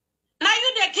 Now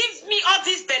you they give me all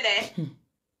this belly.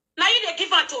 Now you they give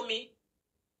it to me.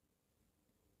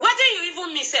 What do you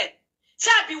even me say? Say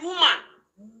I be woman.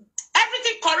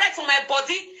 Everything correct for my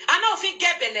body. I know if it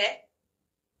get belly.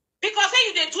 Because say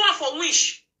you they do it for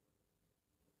wish.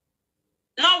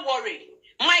 Not worry.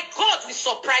 My God will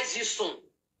surprise you soon.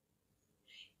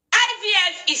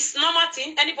 IVF is normal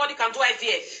thing. Anybody can do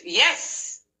IVF.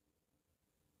 Yes.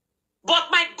 But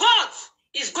my God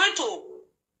is going to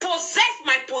possess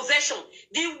my possession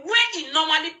the way he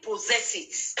normally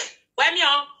possesses it. When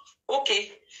you're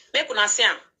okay, make una say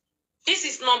this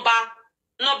is number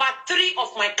 3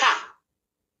 of my car.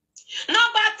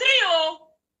 Number 3, oh.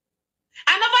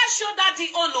 I never show that the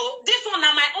no. This one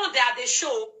are my own, they are the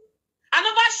show. I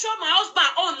never show my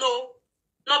husband no.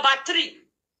 Number 3.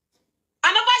 I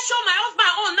never show my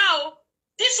husband now.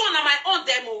 This one are my own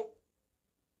demo.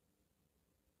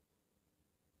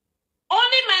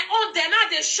 Only my own demo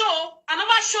they show. I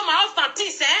never show my husband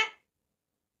this, eh?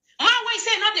 My way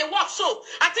say not they work, so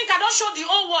I think I don't show the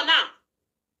old one now.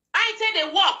 I say they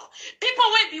work. People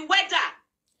will be weather.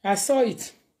 I saw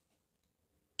it.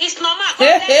 It's normal.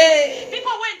 Hey.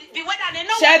 People will be weather. They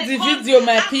know. Share the video,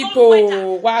 my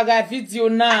people. Waga video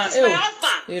now. That is my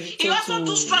husband. He also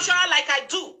do structural like I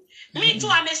do. Me too,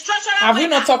 I'm a structural. Have we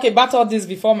not talked about all this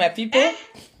before, my people?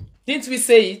 Didn't we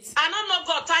say it? I don't know,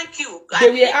 God, thank you. They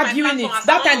were arguing it.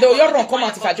 That time, though, you're wrong. Come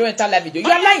out if I join entire live video.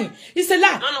 You are lying. It's a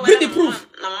lie. Bring the proof.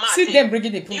 See them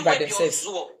bringing the proof by themselves.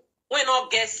 We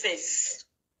not get sense.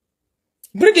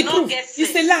 Bring the proof.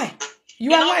 It's a lie.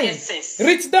 You are lying.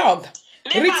 Rich dog.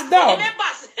 Rich dog.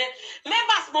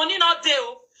 Members money not there.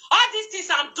 All these things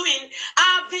I'm doing,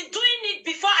 I've been doing it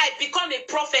before I become a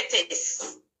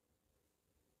prophetess.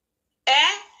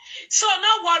 So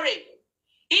no worry.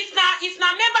 If na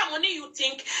member money you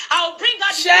think, I'll bring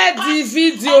out share the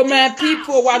video, my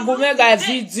people. We go make a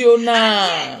video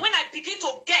now. When I begin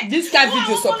to get this kind of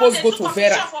video supposed to go to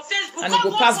Vera and it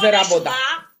go pass Vera border.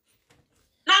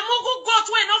 Now Mogo got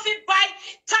when nothing buy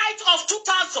tithe of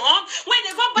 2,000 when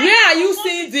they go buy. Where are you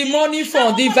seeing the money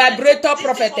from? The vibrator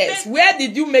prophetess. Where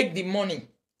did you make the money?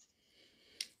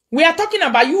 We are talking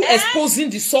about you exposing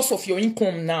the source of your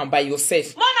income now by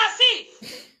yourself. Mona see.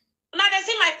 Now they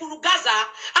see my Kurugaza.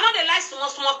 I know they like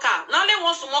small car. Now only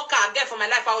one small car I get for my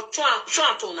life. I will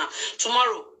try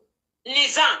tomorrow.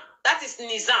 Nizam. That is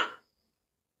Nizam.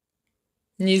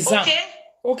 Nizam. Okay.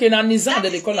 Okay, now Nizam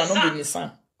they call her not be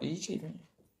Nizam.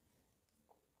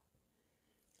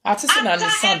 Artist na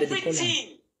Nizam they call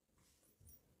her.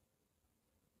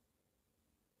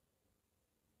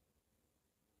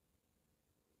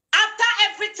 After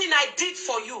everything I did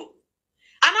for you,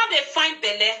 and now they find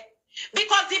Bele.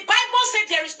 Because the Bible said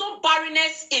there is no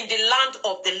barrenness in the land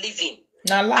of the living.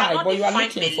 Now lie, but you are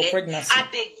looking for pregnancy. And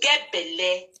they get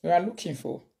Bele. You are looking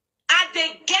for. And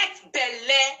they get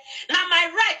Bele. Now my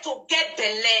right to get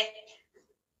Bele.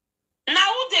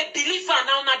 Now who they believe on,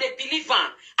 now they believe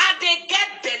on. And they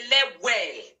get Bele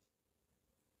well.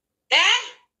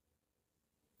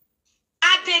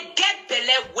 And they get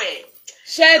Bele well.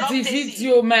 Share the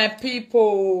video, my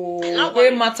people.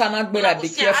 They matter not be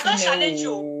careful. I don't challenge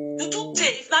you. You do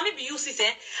take. If not me be you, sister,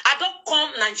 I don't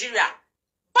come Nigeria.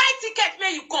 Buy ticket,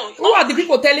 may you come. Who are the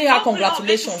people telling her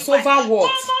congratulations? Over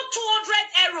what? Come on,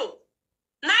 200 €.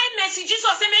 9 messages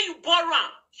or say may you borrow.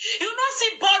 You not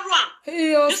see borrow.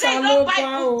 Hey, you say you don't buy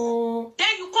book.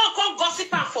 Then you come gossip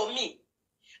for me.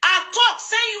 I talk,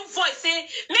 send you voice, say,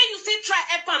 may you still try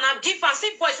help and give and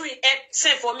see voice will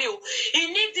send for me. You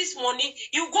need this money,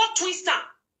 you go twister.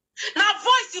 Now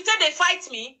voice, you tell they fight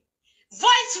me.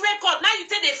 Voice record, now you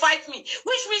tell they fight me.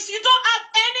 Which means you don't have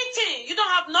anything. You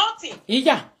don't have nothing.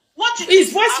 Yeah. What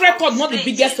is voice record not the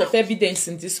biggest of evidence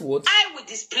in this world? I will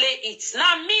display it.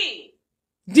 Now me.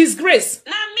 Disgrace.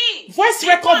 Now me. Voice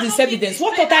record is evidence.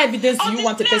 What other evidence do you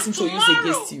want a person to use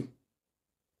against you?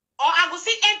 Or I will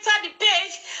see enter the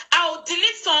page, I will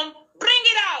delete some, bring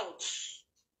it out.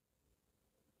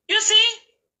 You see?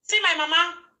 See my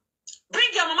mama?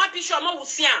 Bring your mama picture, mama will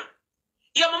see her.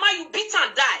 Your mama, you beat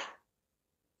and die.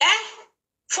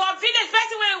 For a village,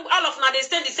 person when all of now they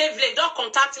stay in the same village, don't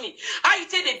contact me. How you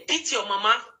tell they beat your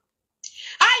mama?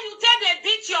 How you tell they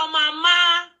beat your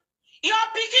mama? Your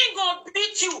picking go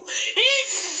beat you.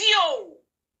 If you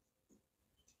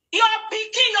your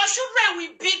picking, your children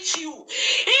will beat you.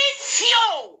 If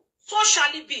you, so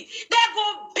shall it be. They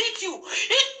go beat you.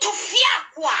 Into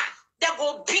fear, they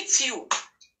go beat you.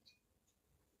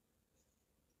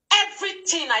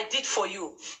 Everything I did for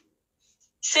you,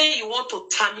 say you want to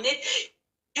terminate,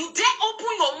 you dare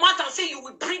open your mouth and say you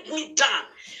will bring me down.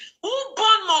 Who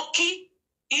born monkey?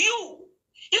 You.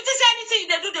 You think anything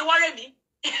they do, they worry me?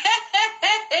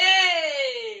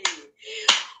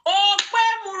 Oh,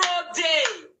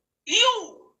 Pemurode.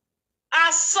 You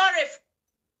are sorry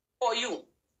for you.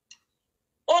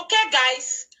 Okay,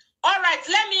 guys. All right,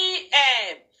 let me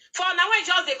for now when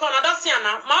just they call, I don't see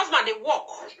now. My husband they walk.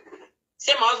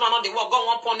 Say my husband not they walk, God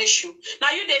won't punish you.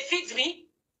 Now you they feed me.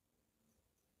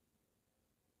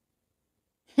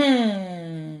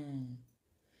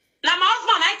 Now my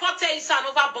husband I can't tell you son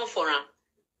over born for him.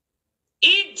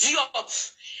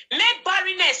 Idiot. Make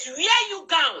barrenness wear you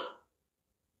down.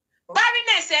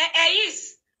 Barrenness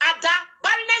is Ada,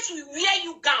 barrenness will wear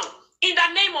you down in the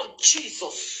name of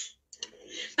Jesus.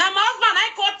 Now, my husband, I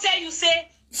can't tell you,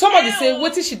 say, somebody say,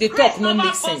 what is she they talk not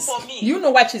make sense? You know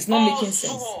why she's not making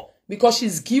sense? Because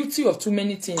she's guilty of too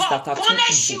many things that are too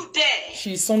evil.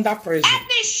 She's under pressure. Let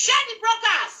me share the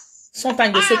brokers.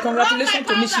 Sometimes they say, congratulations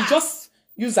to me. She just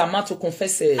used her mouth to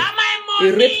confess a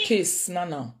rape case. No.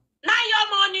 Now your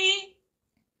money.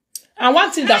 And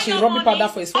one thing that she rubbing powder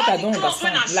for is what I don't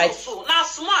understand. Like,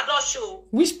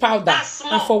 which powder?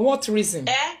 And for what reason?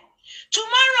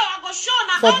 Tomorrow I go show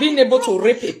for being able to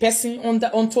rape a person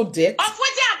unto death. Of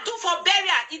what I do for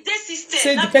burial,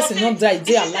 say the person not die,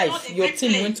 they alive. Your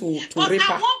team went to rape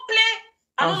her.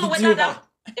 And video her.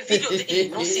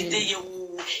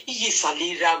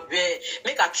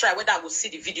 Make a try whether I will see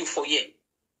the video for you.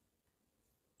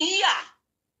 Yeah.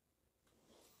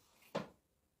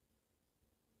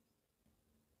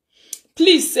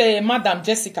 Please, Madam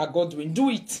Jessica Godwin, do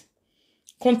it.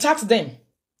 Contact them.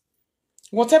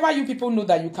 Whatever you people know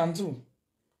that you can do,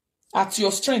 at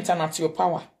your strength and at your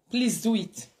power, please do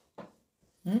it.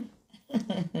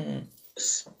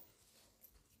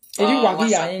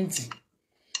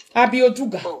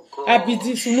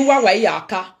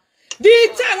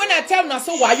 The time when I tell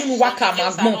Naso why you work at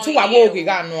Magmont, to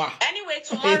anyway,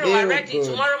 tomorrow I'm ready.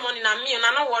 Tomorrow morning I'm me and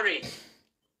I'm not worried.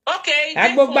 Okay.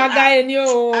 I go back any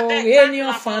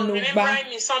fan remember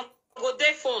me some go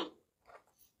day phone.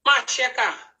 My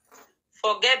checker.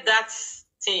 Forget that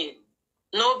thing.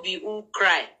 No be who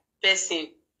cry person.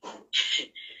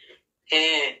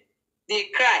 They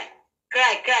cry.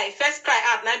 First cry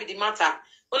out, now be the matter.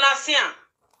 Una see.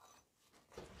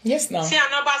 Yes, now. See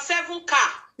number 7 car.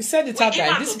 You said it out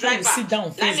there. This people will sit down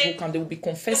on Facebook and they will be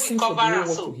confessing for the whole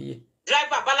world to hear.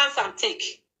 Driver, balance and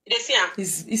take. They see.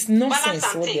 It's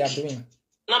nonsense what they are doing.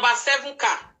 Number 7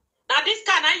 car. Now this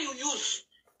car now you use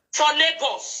for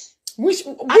Lagos. Which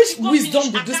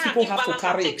wisdom do these people have to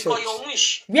carry a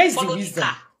church? Where is the wisdom?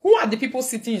 Who are the people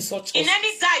sitting in such in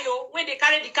any die when they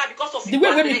carry the car because of the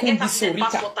way we become this so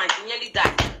Rita?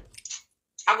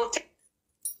 I will take.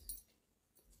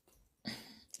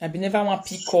 I be never want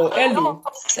pick call. Hello,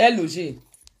 G.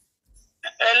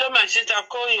 Hello, my sister.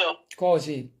 Call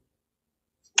G.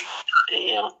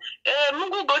 Yeah.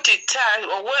 Mungu go to Ters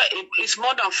or where it's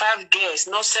more than 5 girls.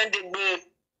 No sending me.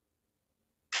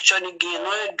 Johnny Gay,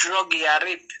 no drug or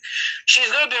rape.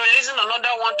 She's going to be releasing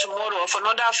another one tomorrow of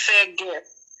another fair girl.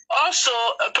 Also,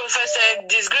 Professor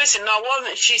Disgrace in her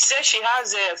woman, she says she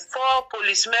has a 4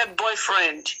 policemen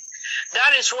boyfriend.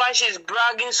 That is why she's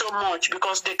bragging so much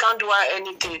because they can't do her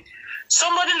anything.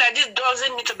 Somebody like this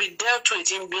doesn't need to be dealt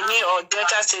with in Benin or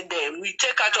Delta State there. We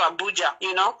take her to Abuja,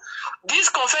 you know. This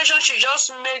confession she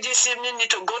just made this evening need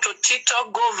to go to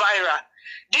TikTok, go viral.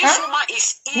 This woman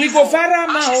is evil. We go viral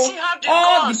now.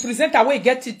 All the presenter will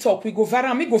get TikTok. We go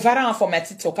viral. Me go viral for my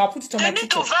TikTok. I'll put it on my TikTok. They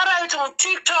need to viral it on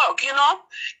TikTok, you know.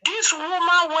 This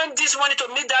woman went this morning to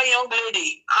meet that young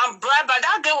lady and bribed, but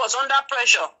that girl was under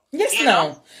pressure. Yes,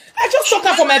 now. I just took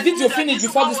her for my video finish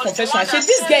before this confession. I said,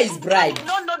 this girl is bribed. You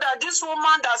don't know that this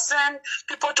woman that sent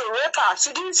people to rape her,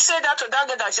 she didn't say that to that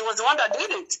girl that she was the one that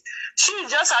did it. She's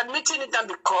just admitting it and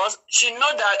because she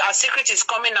knows that her secret is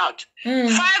coming out.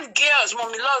 5 girls,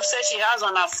 Mommy Love says she has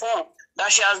on her phone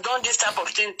that she has done this type of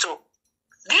thing too.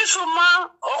 This woman,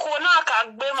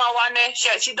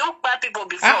 she don't buy people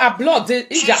before. Blood,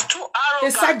 she's too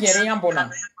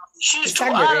arrogant. She's too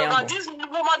arrogant. This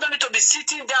woman don't need to be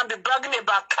sitting there and be bragging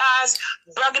about cars,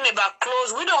 bragging about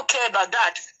clothes. We don't care about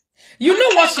that. You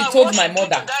know what she told my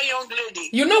mother? That young lady.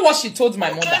 You know what she told my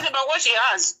mother? Who cares about what she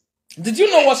has? Did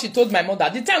you know what she told my mother?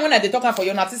 The time when I did talk for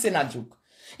you, not saying a joke.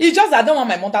 It's just I don't want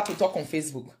my mother to talk on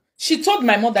Facebook. She told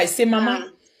my mother, I say,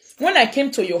 Mama, when I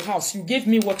came to your house, you gave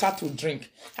me water to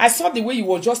drink. I saw the way you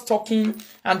were just talking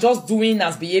and just doing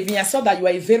as behaving. I saw that you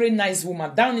are a very nice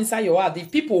woman. Down inside your heart,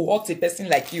 if people hurt a person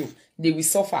like you, they will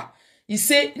suffer. He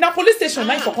say, in a police station,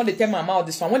 now for they tell mama all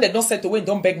this one, when they don't set away,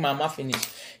 don't beg mama finish.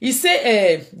 He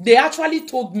say, they actually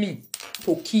told me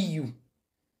to kill you.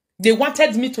 They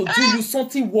wanted me to do you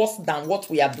something worse than what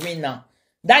we are doing now.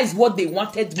 That is what they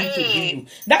wanted me to do you.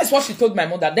 That is what she told my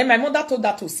mother. Then my mother told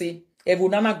her to say,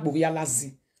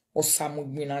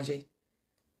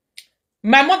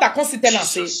 my mother considered and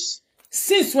say,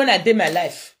 since when I did my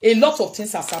life, a lot of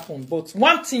things has happened. But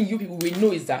one thing you people will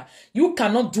know is that you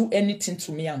cannot do anything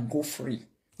to me and go free.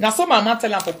 Now, so mama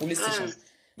tell her for police station.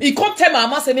 He can't tell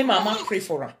mama, say, me mama pray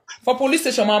for her. For police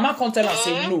station, mama can't tell her,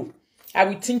 say, no. I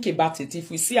will think about it.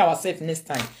 If we see ourselves next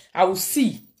time, I will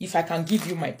see if I can give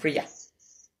you my prayer.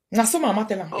 Now, so mama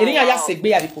tell her, at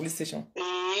the police station.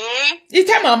 He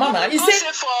tell mama now, he say,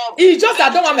 he just I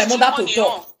don't want my mother to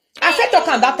talk. I said talk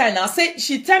on that time now. Say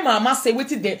she tell mama say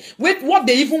what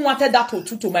they even wanted that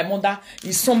to my mother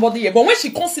is somebody here. But when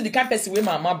she can't see the kind of person where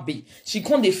mama be, she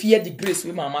can't fear the grace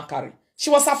where mama carry. She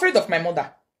was afraid of my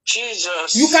mother.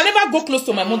 Jesus. You can never go close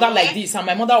to my mother like this, and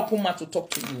my mother will put her to talk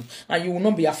to you, and you will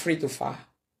not be afraid of her.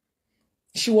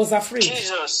 She was afraid.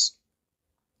 Jesus.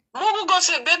 Mungu go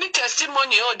say baby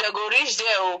testimony, oh, they go reach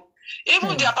there, oh.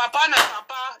 Even their papa and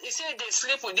papa, he said they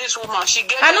sleep with this woman. She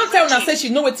get. I don't tell her say she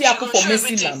know what happen for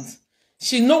Mercy Land.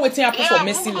 She know what happen for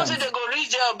Mercy Land. They go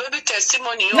reach there, baby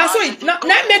testimony. Now so now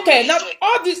make her now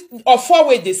all this or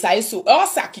 4-way they say so. All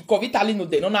saki COVID no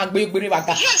they no na gbe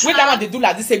waga. When that one they do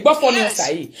like this, say go for me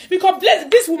say. Because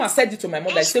this woman said it to my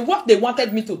mother. Say what they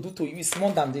wanted me to do to you is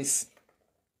more than this.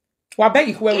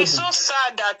 It's so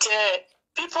sad that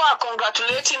people are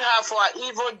congratulating her for her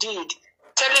evil deed.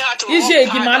 Telling her to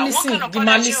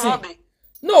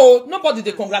No, nobody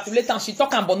they congratulate her. She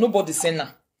talking but nobody saying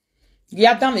her.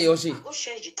 Yeah, damn it, Oji. Go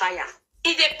change the tire.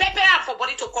 If they pepper her for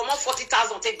body to come on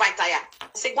 40,000, take buy tire.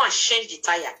 Say go and change the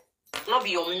tire. Not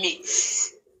be your mate.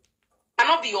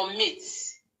 Cannot be your mate.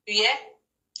 Yeah?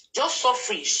 Just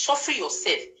suffer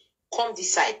yourself. Come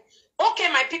this side. Okay,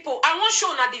 my people, I want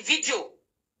show now the video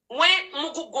when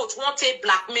Mugu Goat want to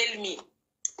blackmail me,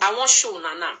 I want show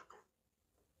Nana.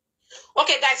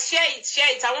 Okay, guys, share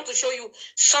it. I want to show you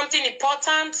something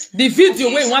important. The video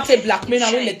where you want to blackmail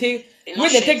and when they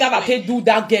take that they do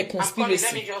that girl conspiracy.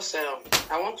 Let me just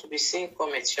I want to be seeing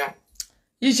comments, yeah.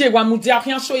 EJ Wamudia, I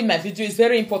can show in my video. It's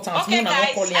very important. Okay,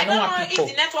 guys, I don't know if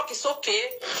the network is okay.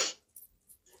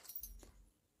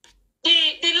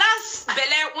 The last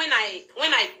belle when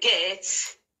I get,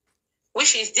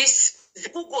 which is this,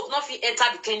 who could not enter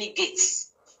the clinic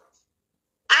gates.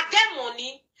 I get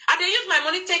money. I they use my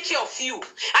money take care of you.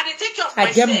 I they take care of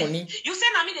myself. I get money. You said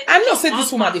I mean they take I'm not saying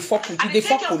this woman they fuck with you. They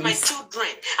fuck police. My children.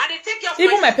 I they take care of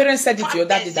even my parents said it the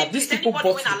other day that these people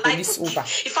bought the police over.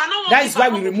 That is why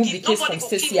we removed the case from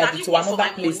Stacey Adi to another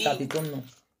place that they don't know.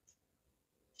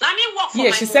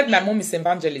 Yeah, she said my mom is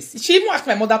evangelist. She even asked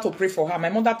my mother to pray for her. My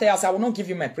mother tells her, I will not give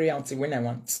you my prayer until when I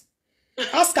want.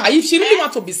 Ask her if she really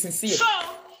wants to be sincere. So,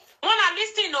 when I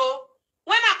listen,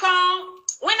 when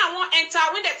I want enter,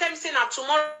 when they tell me say now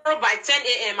tomorrow by 10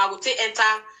 a.m. I will take enter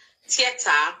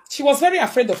theater. She was very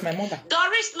afraid of my mother.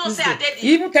 Doris no say I did.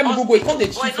 Even tell me Google, you come the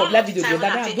chief for live video.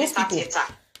 Those people,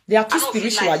 they are too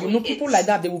spiritual. You know, people like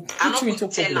that, they will put you into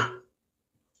problem.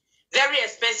 Very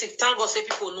expensive. Thank God say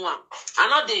people know. I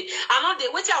know they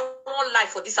wait I want life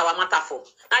for this our matter for.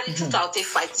 Now the truth I'll take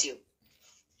fight you.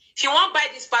 If you want buy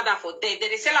this powder for them,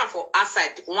 they sell them for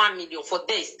outside 1 million. For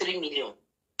there is 3 million.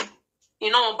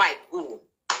 You know what buy go.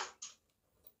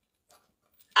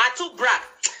 I too brag.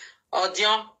 Oh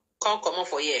Dion, come on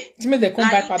for here. You mean they come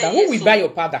buy powder? Who will buy your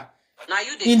powder? Now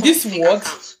you in this world,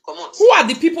 who are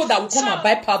the people that will come and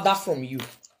buy powder from you?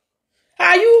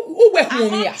 Are you who were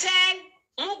home here?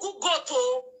 Mugu go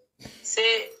to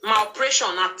say my operation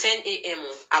at 10 a.m.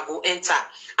 I go enter.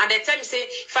 And they tell me say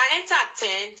if I enter at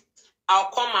 10,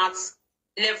 I'll come at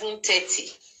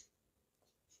 11:30.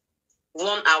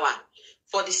 1 hour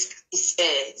for this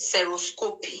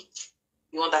seroscopy.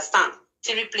 You understand?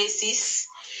 3 places.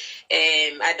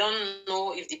 I don't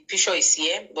know if the picture is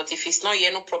here, but if it's not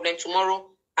here, no problem. Tomorrow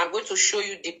I'm going to show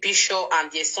you the picture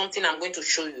and there's something I'm going to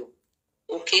show you.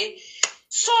 Okay?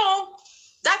 So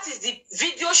that is the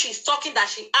video she's talking that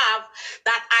she have,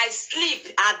 that I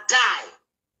sleep, I die.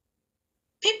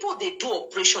 People, they do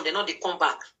operation, they know they come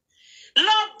back.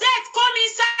 Love death, come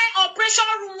inside operation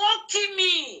room, won't kill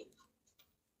me.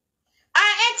 I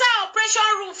enter operation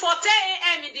room for 10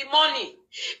 a.m. in the morning.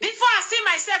 Before I see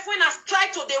myself, when I try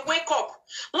to they wake up,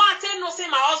 one I tell no say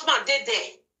my husband dead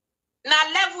there. Now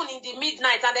 11 in the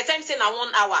midnight, and the time say now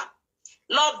 1 hour.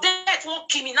 Love death won't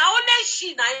kill me. Now only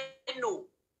she, now I know.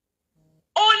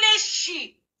 Only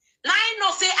she. Now I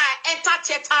know say I enter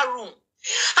theater room.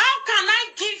 How can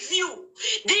I give you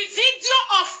the video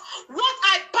of what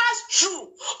I passed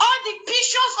through, all the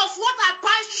pictures of what I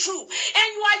passed through, and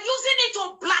you are using it to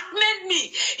blackmail me?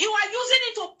 You are using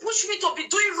it to push me to be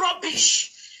doing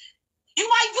rubbish. You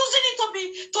are using it to be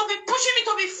pushing me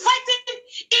to be fighting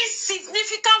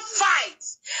insignificant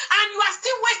fights, and you are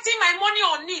still wasting my money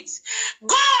on it.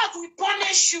 God will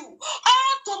punish you.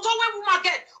 All to where woman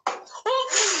get.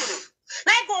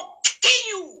 Now I go kill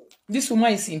you. This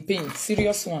woman is in pain.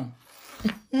 Serious one.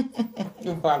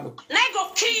 You balo. Now I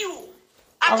go kill you.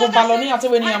 I go baloni ate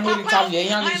when you am my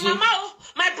mama,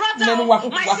 my brother,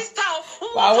 my sister,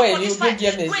 wait,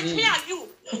 me and you.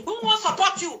 Who wants to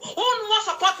support you? Who wants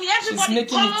to support me? Everybody. She's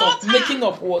making it up. Making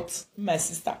up what? My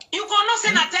sister. You gonna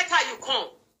say that data you come.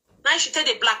 Now she tell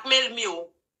they blackmail me.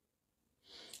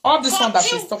 All this one that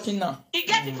she's talking now. You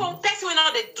get people person when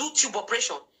now they do tube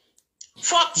operation.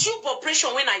 For tube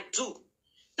operation when I do.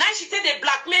 Now she tell they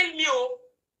blackmail me.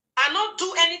 I not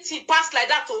do anything past like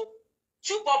that.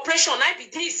 Tube operation, I be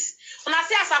this. When I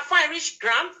say as I find rich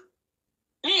grand,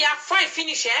 me I find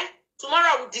finish tomorrow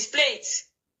I will display it.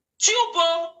 Tube,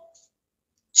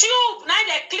 now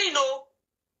they clean,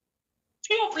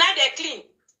 Tube, now they clean.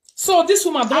 So this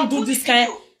woman don't do this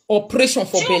kind of operation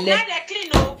for belly. Now they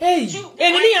clean, Hey,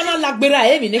 any ana lagbera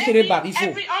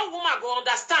every all woman go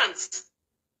understand.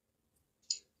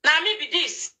 Now me be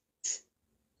this.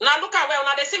 Now look at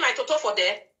where they see my toto for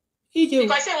there.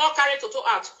 Because I say one carry toto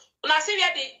out. When I see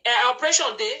where the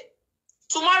operation day,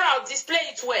 tomorrow I'll display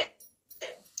it where.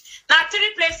 Now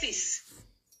 3 places.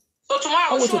 So tomorrow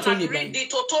I will show read the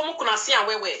toto mukuna see and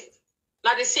where.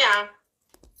 Now they see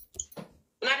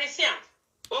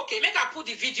Okay, make I put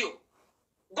the video.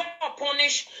 God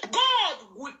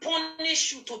will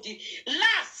punish you to the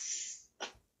last.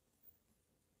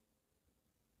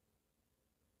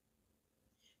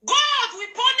 God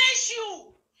will punish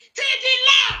you to the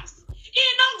last.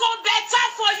 It don't go better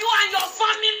for you and your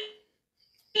family.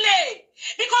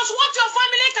 Because what your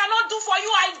family cannot do for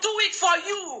you, I do it for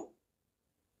you.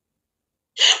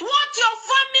 What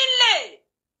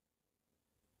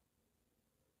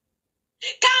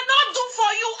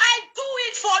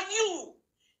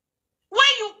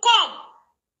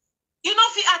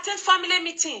family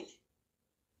meeting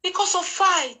because of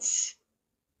fights.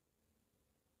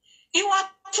 You are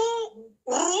too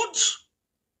rude.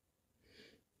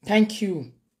 Thank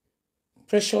you.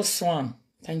 Precious one.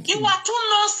 Thank you. You are too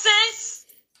nonsense.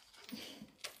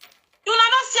 You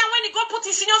not see when you go put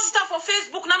his senior sister for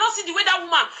Facebook, now not see the way that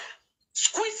woman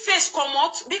squeeze face come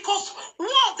out because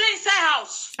what they inside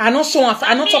house. I not show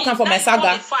I not talking for my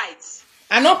saga.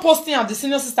 I not posting of the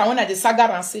senior sister when I the saga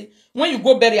and say when you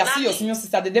go bury I see your senior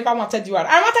sister, they never wanted you.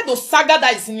 I wanted to saga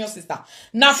that is senior sister.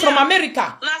 Now from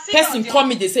America, person call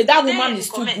me, they say that woman is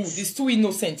too good, is too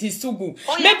innocent, he's too good.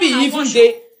 Maybe even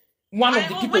they one of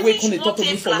the people who couldn't talk to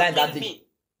me for line that day.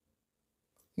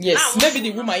 Yes, maybe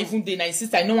the woman even they nice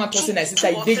sister. I know one person nice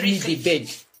sister, they beg me, they beg.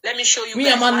 Let me show you. We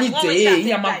am need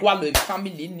the Yamagwalo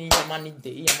family, ni Yamani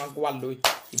de Yamagwalo.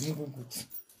 Good.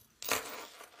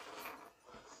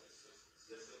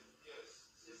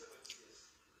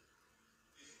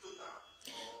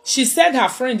 She said her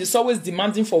friend is always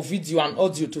demanding for video and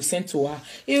audio to send to her.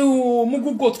 Ew,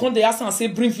 Mugu go come they ask and say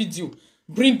bring video,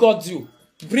 bring audio,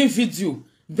 bring video,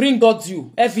 bring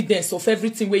audio, evidence of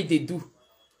everything way they do.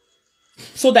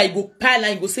 So that you go pile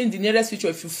and you go say in the nearest future,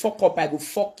 if you fuck up, I go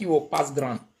fuck you up past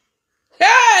ground.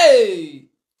 Hey!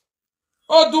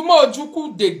 Odumo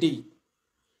juku dede.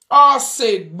 Oh,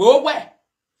 say, bowe.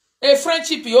 A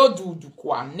friendship yo do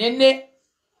kwa nene.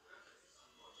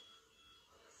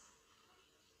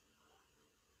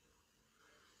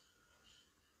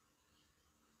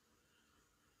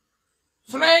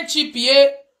 Friendship ye.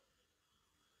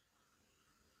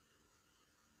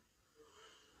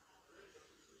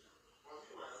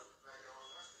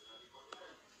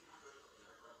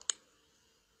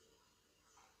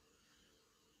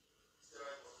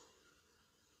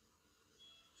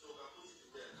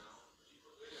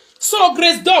 So,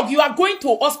 Grace Dog, you are going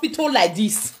to hospital like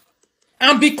this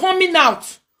and be coming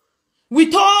out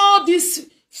with all this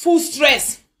full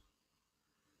stress.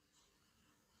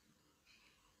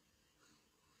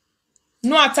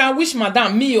 No, I wish,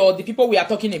 madam, me or the people we are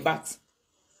talking about.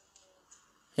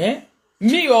 Eh?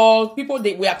 Me or people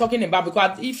that we are talking about,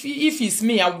 because if it's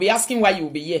me, I will be asking why you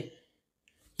will be here.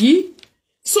 He?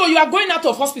 So you are going out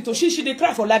of hospital. She they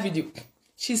cry for live video.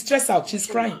 She's stressed out. She's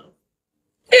crying.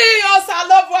 Hey, I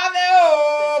love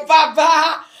oh,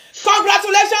 Baba.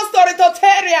 Congratulations to Rita.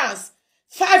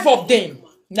 5 of them.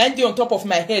 90 on top of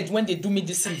my head when they do me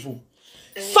this evil.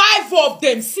 5 of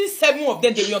them, 6, 7 of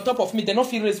them, they were on top of me. They not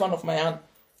feel raise one of my hand.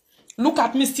 Look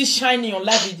at me still shining on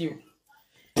live video.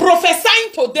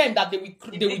 Prophesying to them that they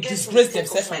will disgrace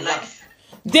themselves in life.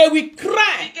 They will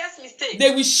cry.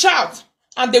 They will shout.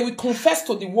 And they will confess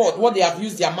to the world what they have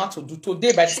used their mouth to do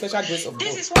today by the special grace of God.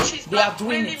 This is what she's they are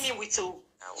doing it. Me with you.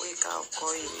 I'll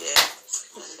call you,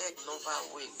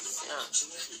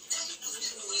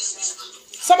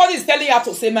 Somebody is telling her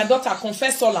to say, my daughter,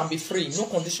 confess all and be free. No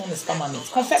condition is permanent.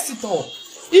 Confess it all.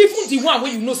 Even the one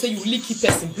where you know say you really keep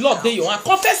person, blood there you want.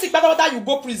 Confess it, but that you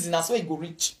go prison, that's where you go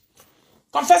rich.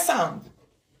 Confess it.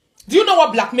 Do you know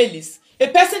what blackmail is? A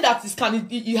person that is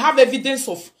you have evidence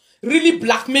of really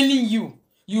blackmailing you.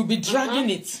 You'll be dragging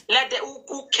it. Let the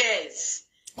who cares?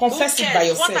 Confess it by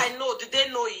yourself. What I know, do they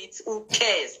know it? Who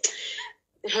cares?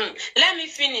 Let me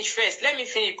finish first. Let me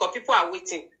finish because people are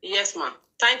waiting. Yes, ma'am.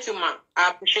 Thank you, ma'am. I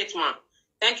appreciate, ma'am.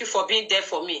 Thank you for being there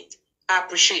for me. I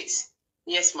appreciate.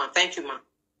 Yes, ma'am. Thank you, ma'am.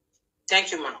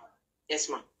 Thank you, ma'am. Yes,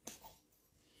 ma'am.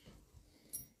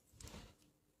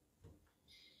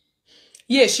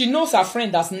 Yeah, she knows her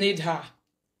friend has need her.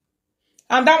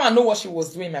 And that one know what she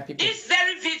was doing, my people. This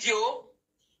very video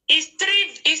is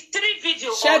three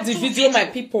videos. Share the video, my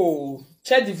people.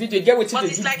 Share the video. Get what you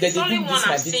do. Like they do this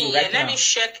my video right now. Let me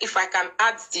check if I can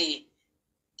add the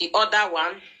other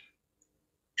one.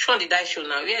 Which one did I show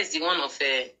now? Where is the one of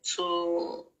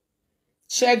so?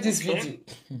 Share this video.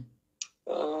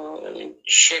 Let me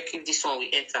check if this one will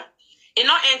enter. It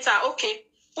not enter. Okay.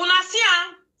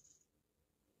 Unasia,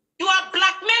 you are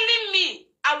blackmailing me.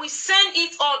 I will send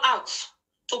it all out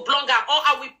to Blogger, or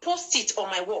I will post it on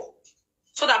my wall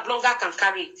so that Blogger can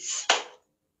carry it.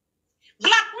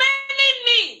 Blackmailing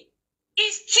me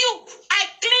is tube. I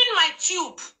clean my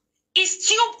tube. It's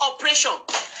tube operation.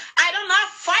 I don't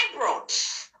have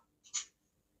fibroids.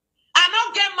 I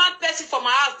don't get mad person for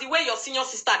my house the way your senior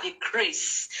sister they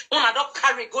craze. When I don't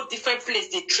carry go different place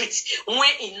they treat when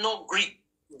in no Greek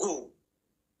go.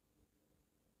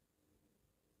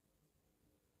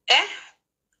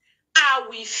 I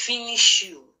will finish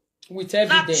you with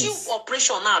evidence. Now tube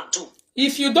operation now do.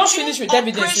 If you don't finish with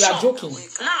evidence, you are joking.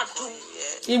 Now do.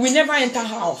 It will never enter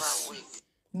house.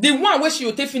 The one where she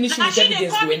will take finishing with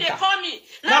evidence will enter.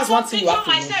 That's one thing you have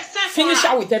to know. Finish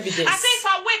her with evidence. I say if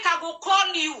I wake, I go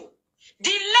call you. The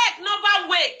leg never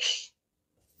wake.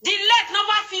 The leg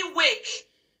never feel wake.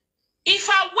 If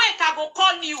I wake, I go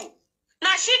call you.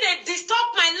 Now she they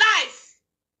disturb my life.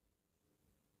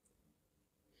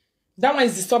 That one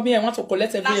is disturbing. I want to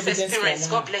collect every That's evidence. Experience.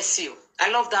 God bless you. I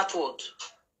love that word.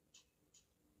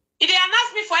 If they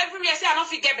announce me for every year, say I don't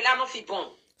feel get, I don't feel born.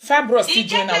 Fibros still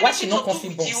join now. Why she not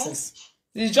confident since?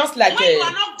 It's just like when you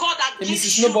are not God that the gives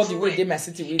Mrs. Nobody will dey my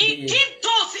city with He give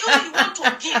those who he want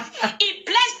to give. He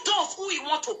bless those who he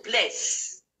want to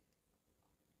bless.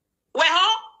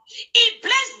 Well, he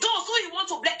bless those who he want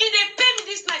to bless. If they pay me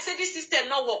this night, say this system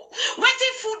no work.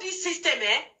 Waiting for this system,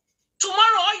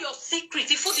 tomorrow all your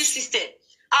secret, if for this system,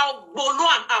 I'll blow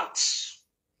them out.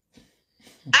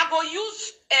 I go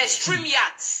use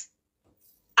StreamYards.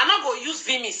 I'm not going to use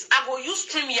Vimis. I go use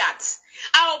StreamYards.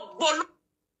 I'll blow.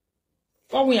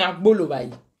 Oh, we are bolo by.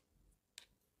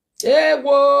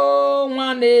 Wo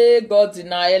one God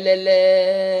na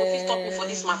elele. Stop me for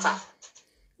this matter.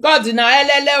 God na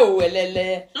elele o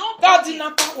elele. God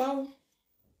na power.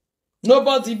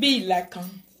 Nobody be like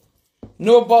him.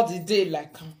 Nobody dey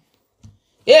like him.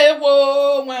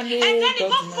 Wo one. And then he go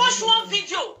post one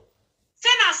video.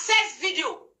 Send a sex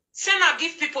video. Send a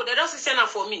give people. They don't send a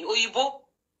for me. Oyibo.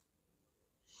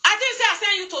 I didn't say I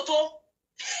send you Toto.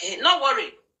 No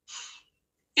worry.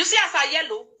 You see as a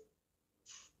yellow.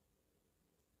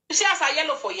 You see as a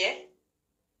yellow for you.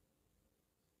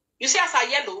 You see as a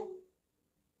yellow.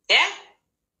 Yeah?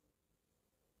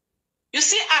 You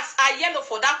see as a yellow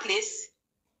for that place.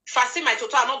 If I see my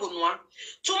Toto, I'm not going to.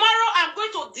 Tomorrow, I'm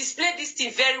going to display this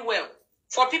thing very well.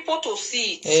 For people to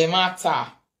see it. Hey,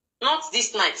 matter. Not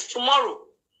this night. Tomorrow.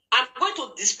 I'm going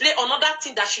to display another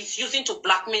thing that she's using to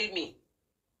blackmail me.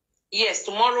 Yes,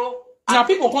 tomorrow. Now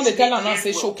people come to tell her now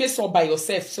say showcase all by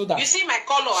yourself so that you see my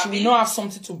color. She will not have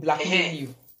something to blackmail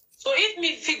you. So if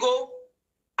me figure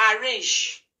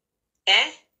arrange,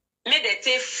 make the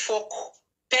take fuck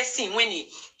person when he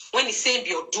say be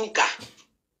your dunka.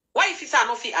 Why if it's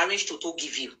not fit arrange to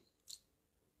give you?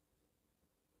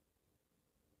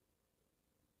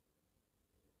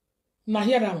 Now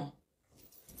hear that one.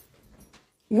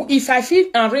 If I feel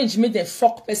arrange me the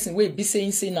fuck person will be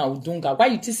saying say now dunga. Why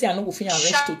you say I no go feel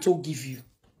arrange to give you?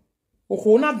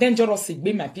 Oh, na dangerous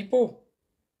be my people.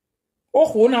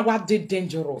 Oh, na what they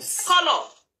dangerous. Color.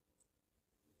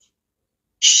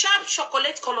 Sharp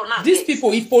chocolate color now. These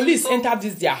people, if police enter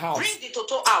this their house, bring the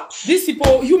Toto out. These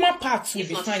people, human parts will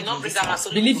be fine in this house.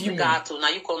 Believe you me.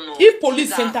 If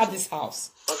police enter this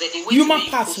house, human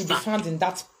parts will be found in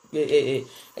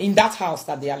that house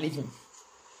that they are living.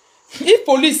 If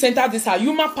police enter this house,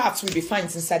 human parts will be found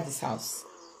inside this house.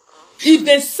 If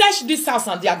they search this house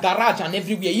and their garage and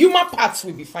everywhere, human parts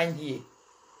will be found here.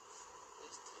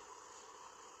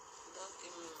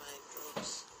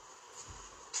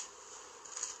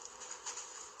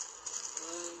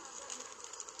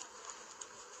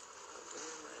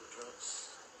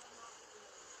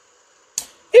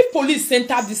 If police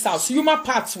enter this house, human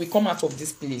parts will come out of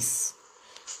this place.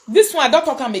 This one, I don't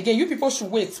talk them again. You people should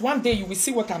wait. One day you will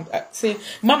see what I'm saying.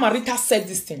 Mama Rita said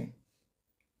this thing.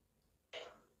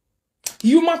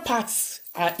 Human parts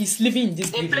is living in this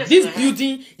building. This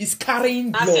building is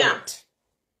carrying blood.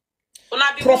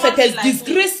 Prophetess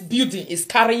Disgrace building is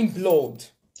carrying blood.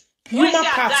 Human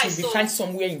parts will be found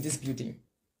somewhere in this building.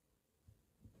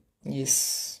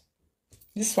 Yes.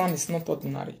 This one is not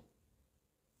ordinary.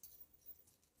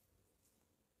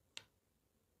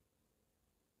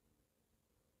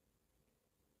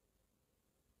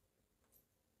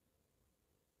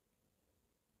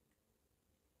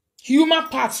 Human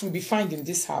parts will be found in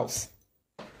this house.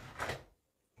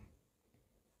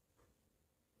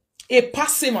 A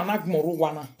passe managmo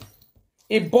wana.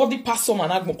 A body pass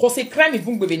managmo. Cause a crime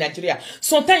even in Nigeria.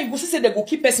 Sometimes you go see they go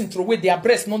keep person throw away their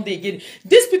breast, not they again.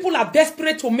 These people are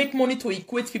desperate to make money to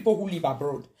equate people who live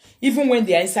abroad, even when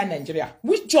they are inside Nigeria.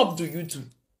 Which job do you do?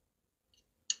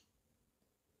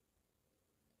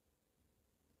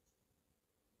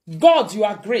 God, you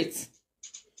are great.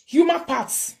 Human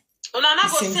parts.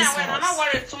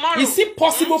 Is it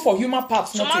possible for human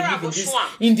parts not to live in this,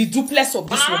 in the duplex of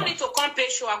this woman?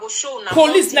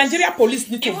 Police, Nigeria police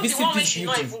need to visit this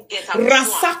building.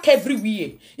 Ransack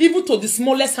everywhere, even to the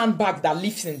smallest handbag that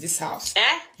lives in this house.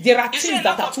 There are things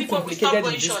that are too complicated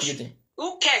in this building.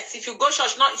 Who cares if you go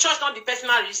church? Church not the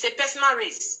personal race, it's a personal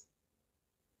race.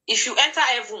 If you enter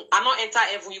heaven, I not enter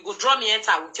heaven, you go draw me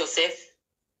enter with yourself.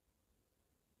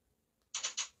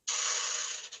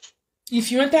 If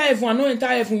you enter heaven, I no enter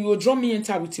heaven, you will draw me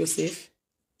enter with yourself.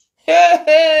 Hey,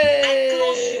 hey. I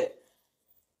close you.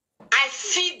 I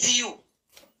feed you.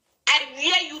 I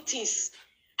wear you things.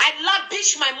 I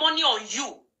lavish my money on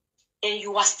you. And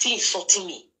you are still insulting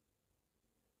me.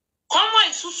 Come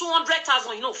on, Isusu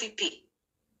 100,000, you know, if you pay.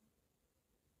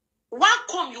 Why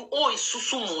come you owe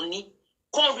Isusu money?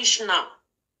 Come reach now.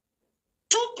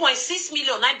 2.6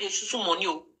 million, I be Isusu money.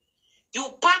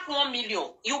 You pack 1 million.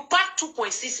 You pack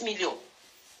 2.6 million.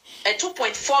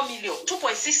 2.4 million.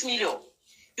 2.6 million.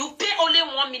 You pay only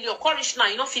 1 million. Come reach now,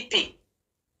 you know, if you pay.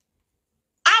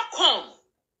 How come?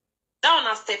 Down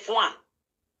at step 1.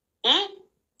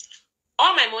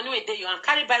 All my money with you and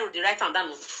carry by the right hand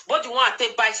down. But the one I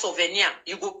take buy souvenir,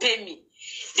 you go pay me.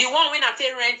 The one when I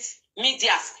take rent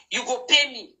medias, you go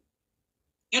pay me.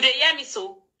 You dey hear me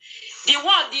so? The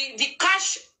one, the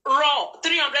cash raw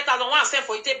 300,000 one sell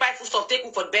for you take buy food stuff, take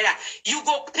for the better. You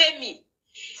go pay me.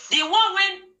 The one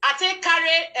when I take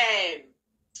carry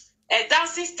a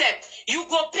dancing step, you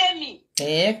go pay me.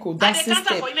 Cool dancing step. And the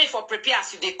counter for you for prepare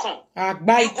as you they come.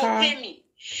 You go pay me.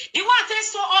 The one I take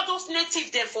store all those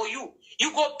native there for you.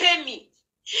 You go pay me.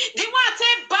 The one I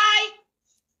take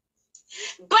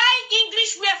buy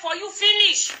English wear for you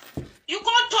finish. You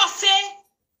go to say,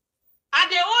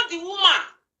 and they hold the woman.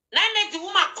 Now make the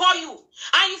woman call you.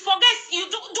 And you forget, you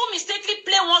do mistakenly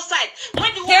play one side.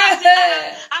 When the woman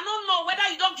say, I don't know whether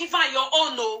you don't give her your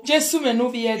own, no.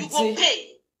 You go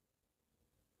pay.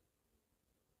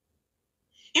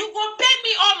 You go pay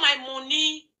me all my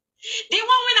money. The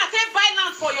one when I say buy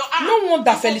land for your arm. No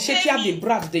wonder Felicity the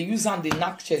brad they use on the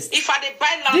neck chest. If I they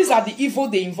buy land, these are the evil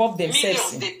they involve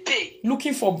themselves in. They pay.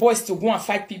 Looking for boys to go and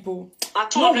fight people.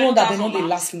 No wonder they know they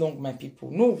last long, my people.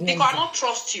 No wonder. Because I don't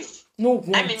trust you. No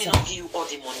wonder. I mean, not give you all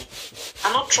the money.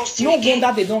 I don't trust you. No again.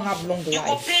 wonder they don't have long life. You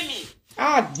go pay me.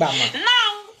 Bama.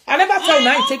 Now, I never tell you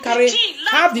now you take carry.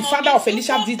 Have the father of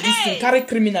Felicia did this thing, carry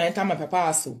criminal enter my papa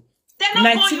also.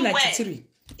 1993.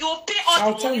 You will pay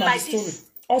all the money like this.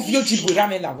 Of your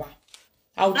Jiburame.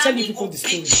 I'll tell you people the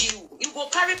story. You go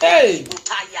carry hey.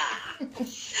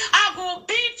 I go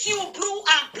beat you blue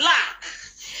and black.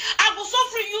 I go so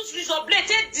free use razor blade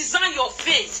to design your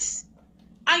face.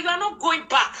 And you are not going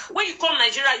back. When you come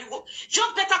Nigeria, you go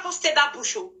just better go stay that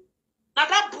bush. Now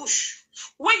that bush.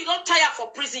 When you don't tire for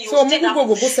prison, you so stay that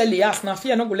bush. So go sell the ass. Now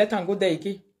fear not go let them go there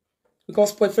again.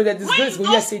 Because for the disgrace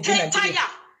go yes say Nigeria.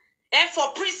 And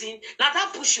for prison, now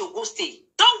that bush you go stay.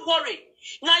 Don't worry.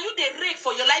 Now you they rake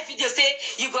for your life video say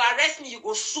you go arrest me, you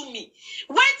go sue me.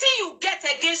 When you get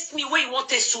against me when you want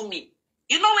to sue me?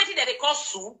 You know what that they call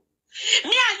sue?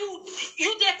 Me and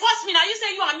you they cost me. Now you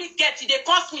say you and me get you, they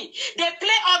cost me. They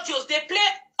play audios.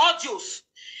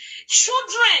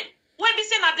 Children, when we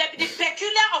say now the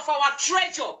peculiar of our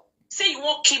treasure, say you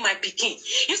won't kill my pikin.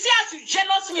 You see as you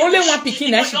jealous me. Only one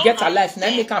pikin now she get her life. Now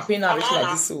make campaign and rich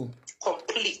like this so.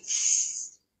 Complete.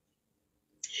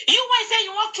 You won't say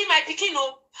you won't kill my pikin,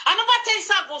 no. I never tell you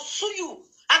I go sue you.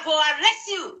 I go arrest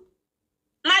you.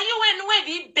 Now you when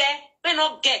be bear, we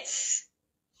not get.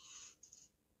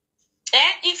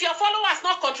 If your followers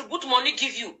not contribute money,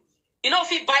 give you. You know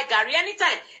if you buy Gary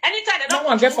anytime they don't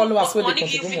want get followers money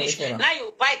give you finish. Now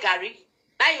you buy Gary.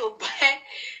 Now you buy.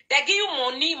 They give you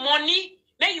money.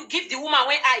 Then you give the woman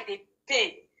when they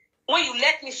pay. When you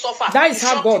let me suffer. That is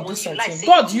how God do something. Like,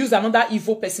 God use another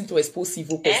evil person to expose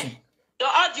evil person. Your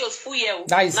audio's full here.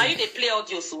 That is now you they play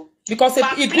audio so. Because a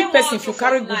good person, if you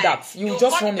carry good that, you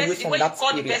just run away from that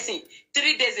area.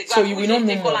 3 days ago, so you will not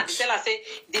know much.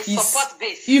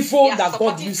 It's evil that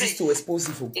God uses to expose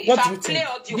evil. What do you think?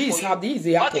 This is how this is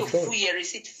the act of God.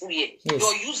 Yes.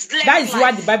 That is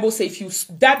why the Bible says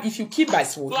if you keep by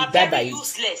sword, you die by it.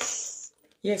 Useless.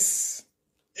 Yes.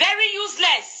 Very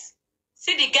useless.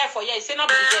 See the girl for you. Say not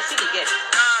the girl. See the girl.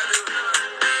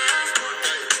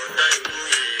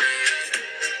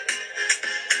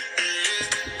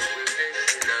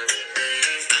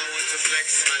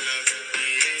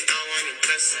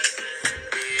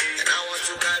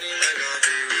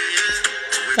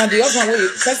 Now the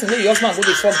person where the husband go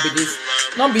the fuck with this.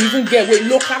 Not be even girl, wait,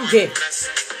 local girl.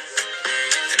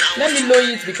 Let me know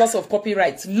it because of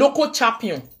copyright. Local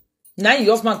champion. Now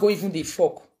your husband go even the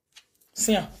fuck.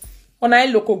 See ya. On a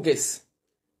local guess.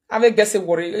 Avec guess a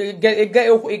worry, get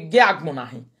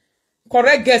agmonahi.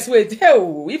 Correct guess wait.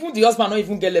 Hell, even the husband not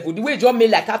even get level. The way you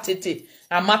make like a tete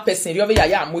and mad person, you have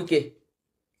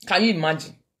can you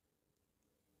imagine?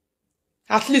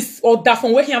 At least, or that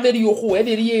from working every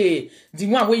the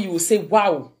one where you will say,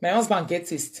 wow, my husband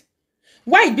gets it.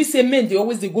 Why it be say men, they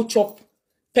always they go chop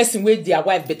person where their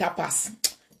wife better pass.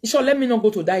 You sure let me not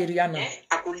go to that area now.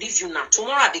 I will leave you now.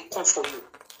 Tomorrow they come for you.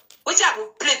 What I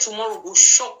will play tomorrow will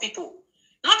shock people.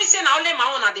 Not be saying I only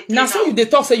my own at the play. Now so you they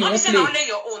talk say you won't play. Not be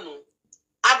saying I only your own.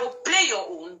 I will play your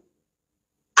own.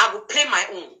 I will play my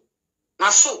own.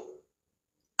 Now so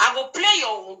I will play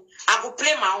your own. I will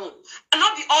play my own. And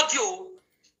not the audio.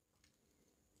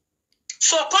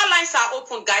 So call lines are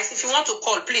open, guys. If you want to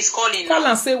call, please call in. Call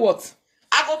and say what?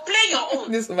 I will play your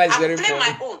own. This one is very funny. I will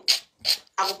play my own.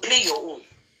 I will play your own.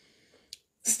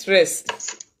 Stress.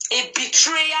 A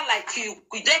betrayer like you.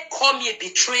 Could they call me a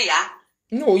betrayer?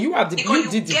 No, you are the because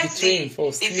you did the betraying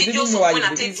first. The you videos didn't know of when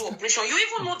I you take the operation. You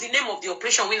even know the name of the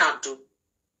operation when I do.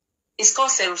 It's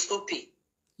called seroscopy.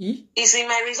 It's in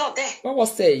my result there. What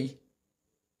was say?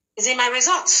 It's in my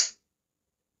result.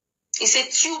 It's a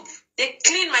tube. They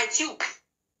clean my tube.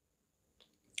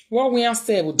 What we are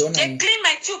saying, we don't know. They clean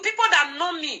my tube. People that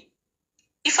know me.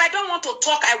 If I don't want to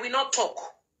talk, I will not talk.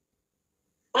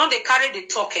 Now they carry the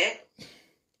talk, eh?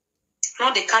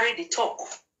 Now they carry the talk.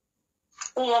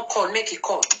 Who won't call? Make it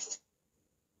call.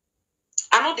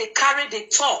 I know they carry the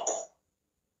talk.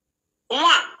 One.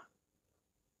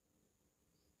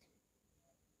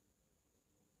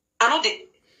 I know they.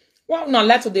 Well, not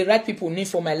let the right people name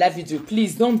for my live video.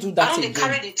 Please don't do that again. They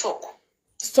carry the talk.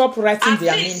 Stop writing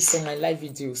their names for my live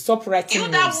video. Stop writing you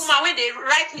names. That woman, when they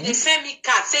write me, they send me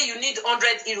card, say you need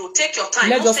 100 euro. Take your time.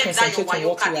 Let's just concentrate on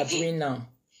what we are doing now.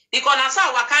 Because that's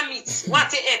how I can meet. Want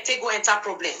to help, take go enter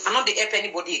problem. I'm not the help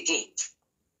anybody again.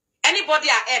 Anybody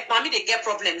I help, mommy they get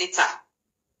problem later.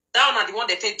 That one are the one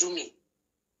they take do me.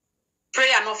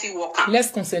 Prayer not feel work.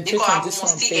 Let's concentrate on this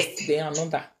one first. Then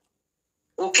another.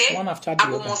 Okay. One after the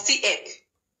other. I must help.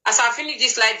 As I finish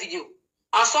this live video,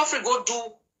 I'll suffer go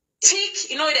do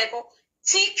tick. You know what they call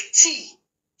tick tea.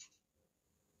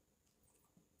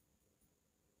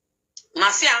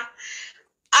 Marcia,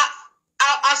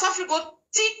 I'll suffer go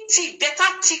tick tea.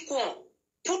 Better tick one.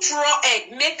 Put raw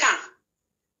egg. Make am.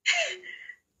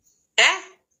 Eh?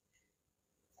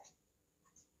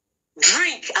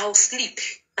 Drink, I'll sleep.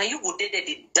 And you go there,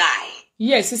 they die.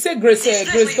 Yes, he said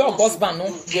Grace dog husband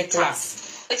no get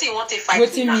class. Waiting want to fight.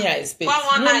 Waiting me I expect.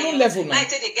 No level now.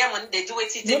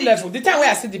 No level. The time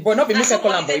where I see the boy, not be me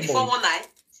call and boy.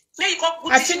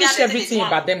 I finished everything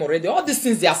about them already. All these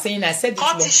things they are saying, I said it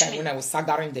long time when I was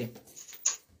sagaring them.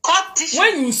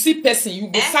 When you see person, you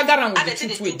go sagar and with the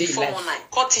truth where they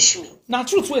life. Now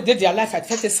truth where they their life, I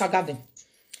try to sagar them.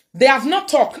 They have not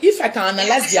talked. If I can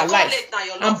analyze their life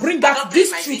and bring out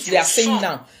this truth they are saying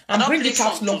now and bring it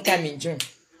out long time in June.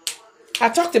 I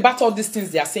talked about all these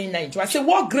things they are saying now in June. I said,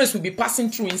 what grace will be passing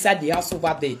through inside the house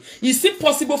over there? Is it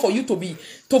possible for you to be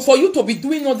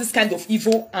doing all this kind of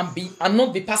evil and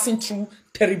not be passing through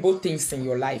terrible things in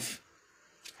your life?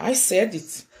 I said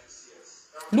it.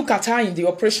 Look at her in the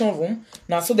operation room.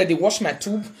 Now so that they wash my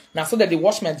tube. Now so that they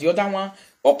wash the other one.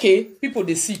 Okay, people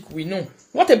they sick, we know.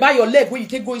 What about your leg where you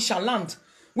take go in land?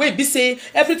 Where be say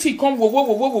everything come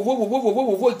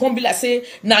wo it come be like say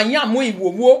na yam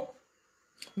wo.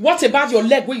 What about your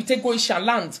leg where you take go in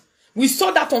land? We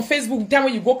saw that on Facebook then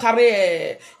when you go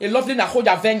carry a lovely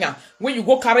nahoja venya, when you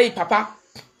go carry a papa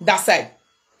that side.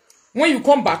 When you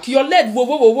come back, your leg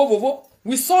wo.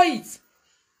 We saw it.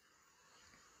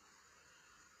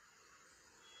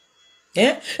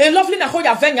 Yeah? A lovely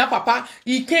Nahoya Venya Papa,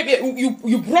 he came,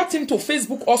 you brought him to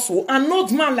Facebook also, an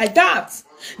old man like that.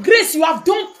 Grace, you have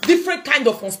done different kind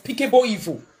of unspeakable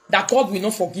evil that God will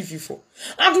not forgive you for.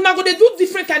 And you're going to do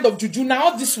different kind of juju. Now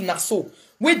all this una so.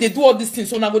 Where they do all these things,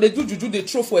 so now going to do juju, they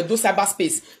throw for those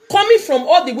cyberspace. Coming from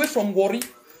all the way from Worry.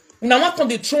 Now what can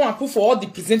they throw and put for all the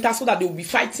presenters so that they will be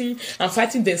fighting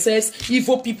themselves,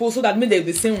 evil people, so that maybe they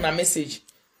will send on a message.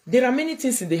 There are many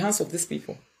things in the hands of these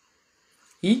people.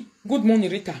 Good morning,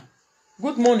 Rita.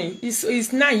 Good morning.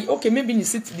 It's 9. Okay, maybe you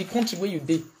sit the country where you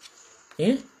did.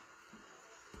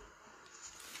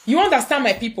 You understand,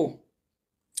 my people?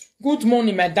 Good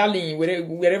morning, my darling,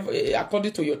 wherever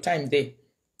according to your time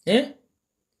there.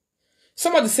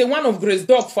 Somebody say one of Grace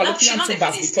dog for looking at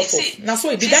bas because of. Now so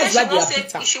that is why they are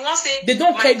bitter. They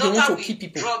don't care, they want to keep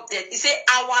people. He say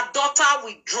our daughter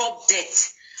will drop dead.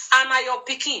 And are your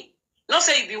picking? No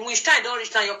say you be wish time don't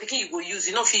reach time your picking you go use.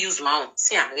 You know if you use my own.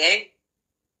 See am, right?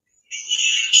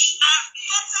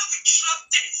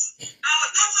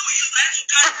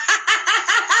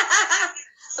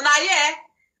 Now yeah,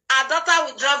 our daughter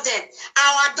will drop dead.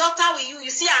 Our daughter will you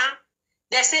see am.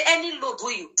 They say any load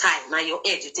where you tie, now your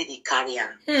head you take the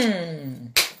carrier.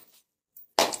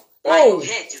 Oh,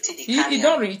 head, you take the carrier. He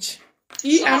don't reach.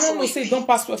 I don't say don't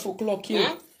pass 12 o'clock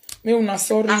here. Me una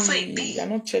sorry, I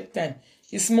not check time.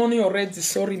 It's morning already.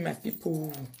 Sorry, my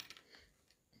people.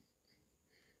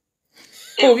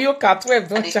 Oh, you cat 12,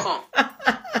 don't you?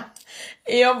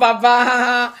 Yo,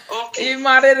 Baba. You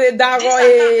married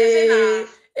dago.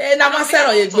 Na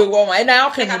masero ye gbe wo ma. Na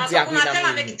o kemu diare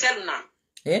na.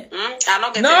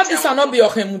 No, this will not be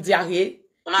Ohemudiare.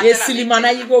 A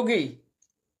Silimana Yigoge.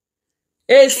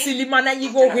 A Silimana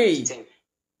Yigoge.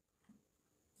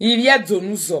 Il y a de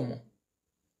nous hommes.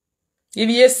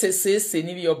 Ibi se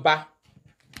ni yoba.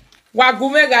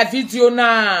 Wagumega video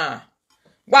na.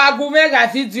 Wagumega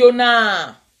video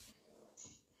na.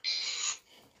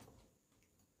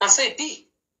 I say B.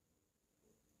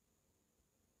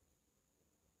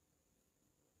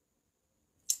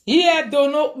 Here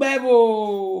don't know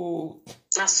bebo.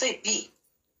 I say B.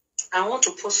 I want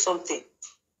to post something.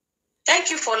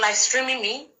 Thank you for live streaming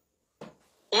me.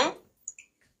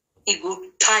 It go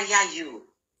tire you.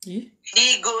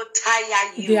 It go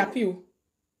tire you. They appeal.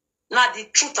 Now the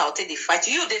truth I'll tell the fight.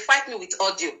 You they fight me with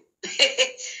audio.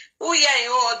 Who hear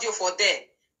your audio for there?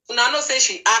 Una no say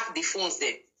she hack the phones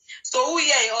there. So who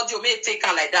hear your audio may take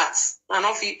her like that? Na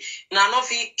no fit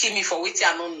kill me for waiting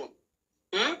I don't know.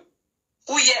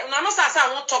 Who hear? Una no say I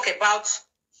won't talk about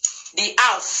the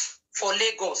house for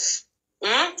Lagos.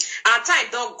 And time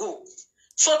don't go.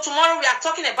 So tomorrow we are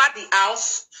talking about the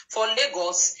house for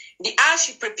Lagos. The house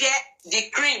she prepare the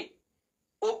cream.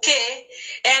 Okay.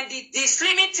 And the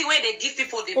slimming thing when they give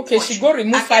people the okay, she go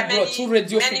remove fibroid to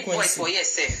radio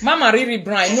frequency. Mama Riri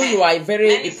Brown, I know you are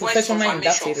very a professional in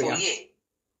that area.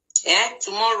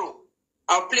 Tomorrow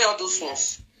I'll play all those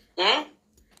ones.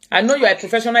 I know you are a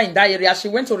professional in that area. She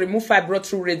went to remove fibroid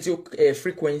through radio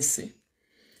frequency.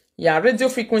 Yeah, radio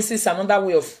frequency is another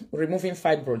way of removing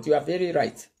fibroid. You are very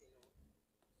right.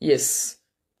 Yes.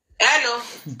 Hello.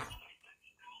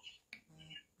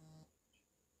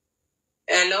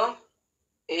 Hello.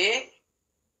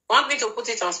 Want me to put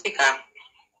it on speaker?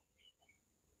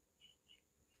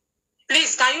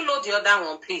 Please, can you load the other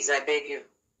one, please? I beg you.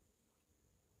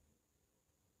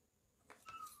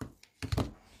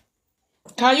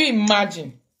 Can you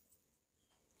imagine?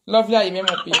 Lovely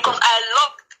Ayemiomo people. Because I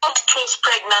loved twins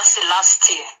pregnancy last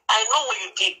year. I know what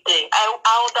you did there.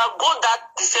 I would have gone that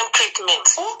the same treatment.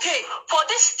 Okay. For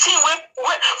this thing when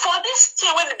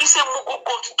the same Mugu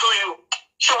go to do you,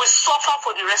 she will suffer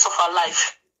for the rest of her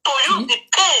life. To you, the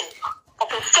pain of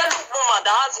a fellow woman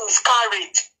that has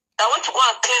miscarried, that went to go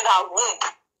and clean her womb,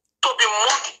 to be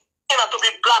mocking her, to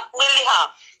be blackmailing her,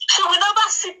 she will never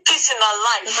see peace in her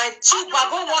life. My cheek,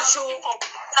 go wash you. All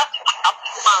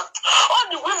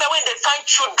the women when they find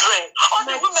children, all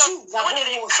the women when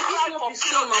they cry for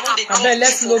pillow.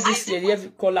 Let's load this lady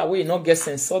call away, not get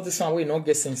sense. All this one way, not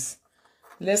get sense.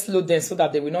 Let's load them so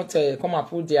that they will not come and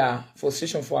put their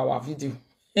frustration for our video.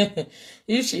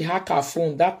 If she hack her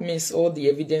phone, that means all the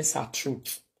evidence are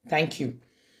truth. Thank you.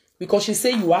 Because she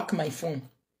say you hack my phone.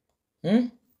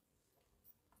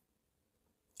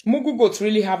 Mugu got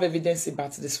really have evidence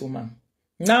about this woman.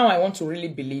 Now I want to really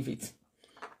believe it.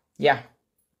 Yeah.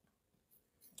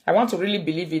 I want to really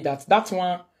believe it that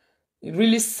one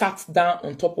really sat down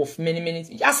on top of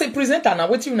many. As a presenter now,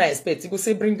 what you not expect? You go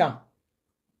say bring down.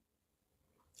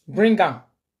 Bring down.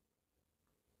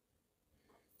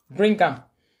 Bring down.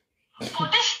 For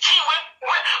this thing when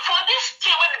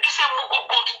the same Mugu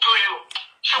go to do you,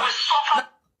 she will suffer.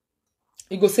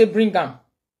 You go say bring down.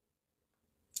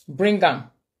 Bring down.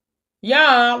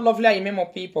 Yeah, lovely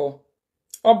Ayemiomo people.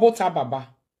 Obota baba.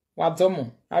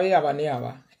 Wadomo. Awe yaba ne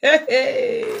yaba.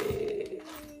 Hey.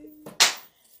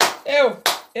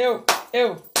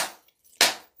 Ew.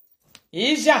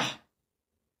 Ija.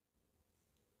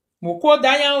 Moko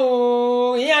danya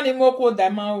o. Yani moko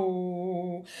dama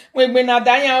o. Mwegbe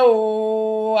danya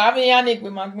o. Ave yani kwe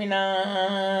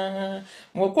magmina.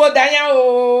 Moko danya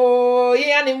o.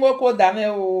 Yani moko dame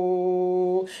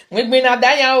o. Mwegbe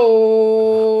danya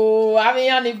o. Ave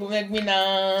yani kwe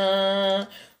magmina.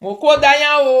 Moko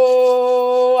danya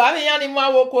o. Ave yani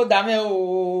mawoko dame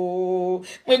o.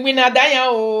 Mwegbe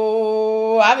danya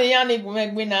o. Ave yani kwe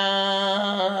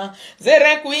magmina.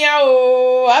 Zere kuya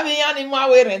o. Ave yani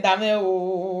mawere dame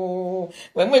o.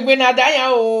 Mwegbe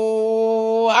danya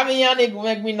o. Ave yani kwe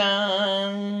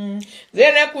magmina.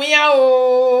 Zere kuya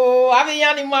o. Ave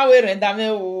yani mawere dame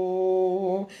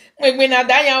o. Mwegbe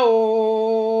danya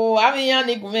o. Ave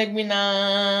yani kwe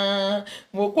magmina.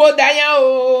 Moko danya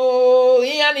o.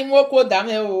 Yani moko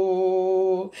dame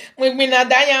o. Mwegbe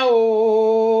danya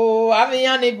o. Ave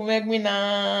yani kwe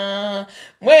magmina.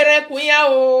 Mwere kuya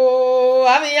o.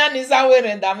 Ave yani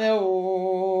zawere dame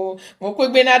o. Moko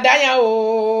danya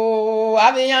o.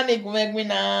 Ave yani kwe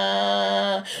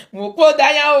magmina. Moko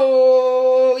danya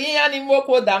o. Yani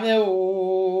moko dame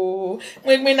o.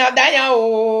 Mwegbe danya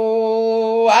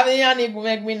o. Ave yani kwe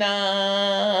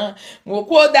magmina.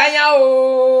 Moko danya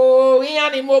o.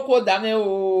 Yani moko dame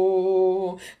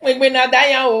o. Mwegbe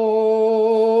danya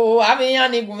o. Ave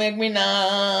yani kwe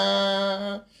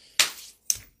magmina.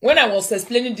 When I was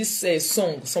explaining this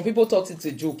song, some people thought it's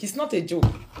a joke. It's not a joke.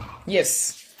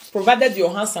 Yes. Provided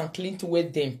your hands are clean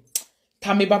toward them.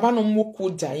 Tame baba no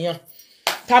moko danya.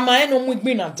 Tama no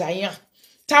mwigbe na danya.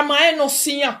 Tamae no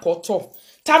sinya koto.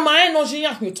 Tamae no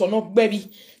jinya hyoto no baby.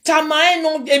 Tamae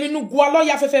no eminu gualo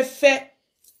ya fe.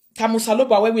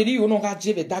 Tamusaloba we ri ono ga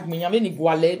jebe dagminya be ni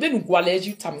guale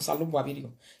ji tamusaloba bi ri.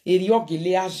 Eri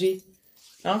ogele age.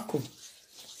 Uncle.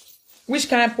 Which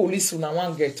kind of police una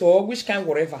wan get or which kind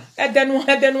whatever. And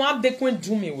then one they can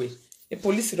do me with. The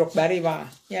police rock barrier.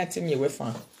 Yeah, tell me away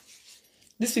from.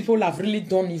 These people have really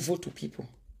done evil to people.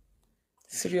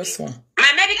 Serious one.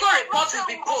 My medical report will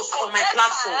be posted on my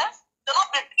platform.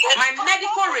 My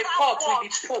medical report will be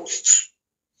posted.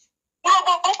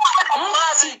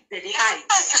 The eyes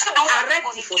are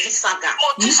ready for this saga.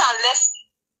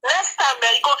 Last time,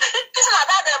 this is not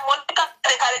that Monica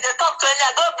they talk to any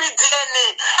go big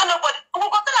DNA. And nobody who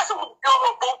got to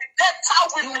that's how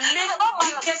we make the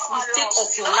biggest mistake of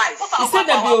your life. You said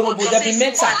that be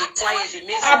meta.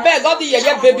 I beg all the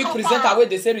baby presenter where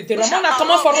they say return. Mona come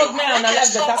on for road me and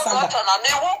analyze the saga.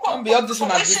 Don't be all this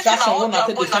one distraction. Won't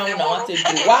take the time I want to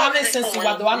do. What makes sense you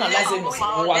want to analyze it?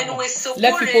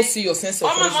 Let people see your sense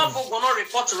of reason.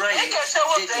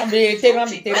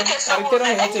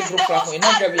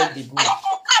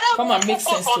 Come and make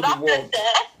sense to the world.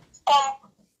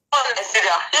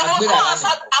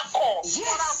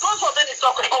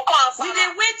 We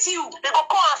will wait you.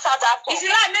 If you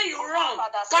like me, you wrong.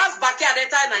 Pass back here at the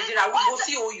time Nigeria, we go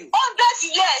see you. 100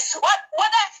 years.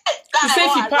 You say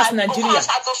if you pass Nigeria.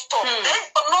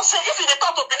 No, say if you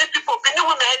talk to Benin people, Benin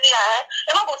women anyhow,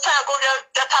 you not go try and go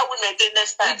get her women again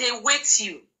next time. We will wait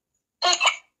you.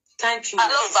 Thank you. I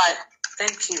love that.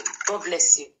 Thank you. God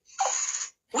bless you.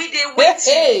 We dey wait.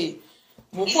 Hey,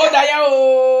 Moko daya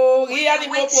o. We are the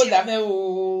Moko dame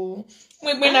o.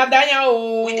 We be na daya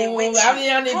o. We dey wait.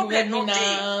 Problem no dey.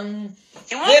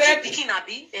 You want to pick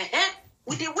abi?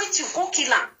 We dey wait you go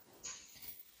kill am.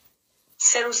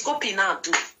 Seroscopy now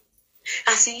do.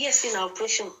 I say yes in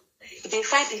operation. They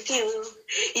fight the kill.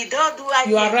 He don't do IVF.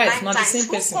 You are right. Not the same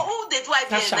person. Who they do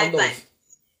IVF 9 times?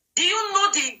 Do you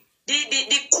know the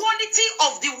quality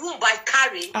of the womb I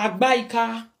carry?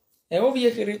 Agbaika. Do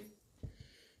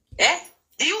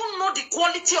you know the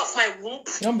quality of my womb?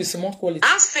 Don't be small quality.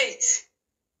 Ask faith.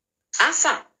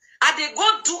 Answer. I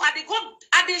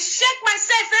dey shake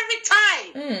myself every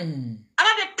time. I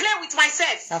don't play with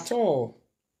myself. At all.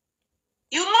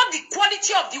 You know the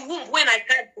quality of the womb when I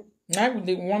carry. Now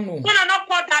they want to. When I not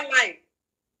call that line.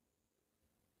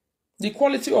 The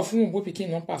quality of womb we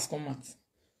became not pass come out.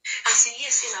 I say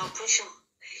yes in operation.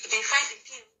 They fight the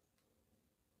king.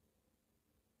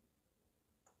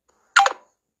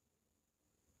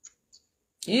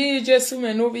 Jesus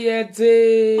men over here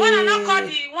day. When I not call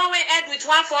the one we end with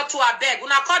 142 I beg.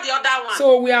 When I call the other one.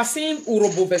 So we are seeing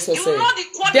Urobo versus you know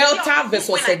Delta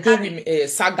versus Edo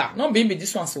Saga. Not being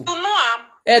this one so. You know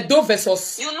Edo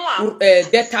versus you know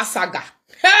Delta Saga.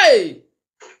 Hey!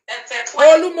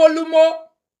 Olumo.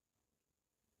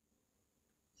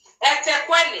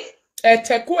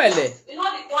 Etekwele. You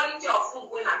know the quality of food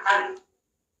when I carry.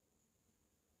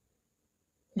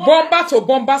 Bomba to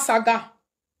Bomba Saga.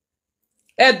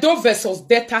 Edo versus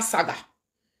Delta Saga.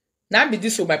 Now be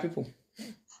this for my people.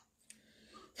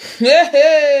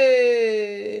 Hey.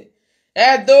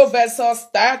 Edo versus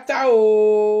Delta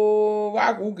o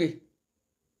waguge.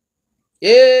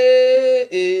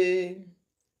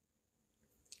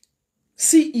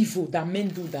 See evil that men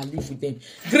do that live with them.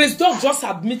 Grace Dog just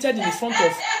admitted in the front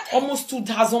of almost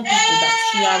 2,000 people that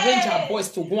she arranged her boys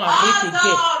to go and rape a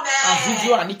girl and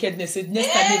video her nakedness. Said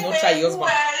next time they not try your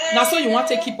husband. Now so you want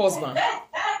to keep husband.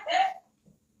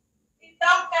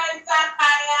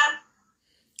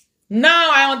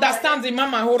 Now I understand the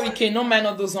mama hurricane. No mind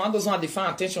all those one the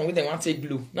fan attention when they want to take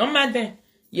blue. No mind them.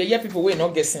 Yeah, people will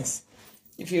not get sense.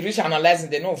 If you reach analyzing,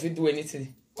 they know if you do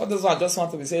anything. All those one just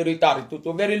want to be say Rita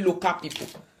to very local people,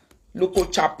 local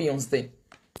champions then.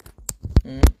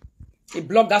 The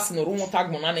bloggers no room tag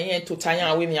mon and to tie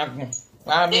away me agmo.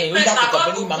 I mean, we got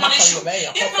to bring mama from the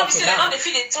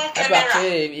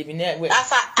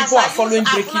people are following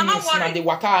breaking news and they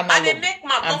waka analog.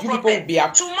 And you people will be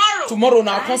up tomorrow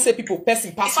now. I can't say people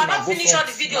passing now. Go finish all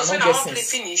the videos when I want to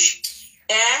finish.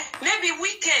 Maybe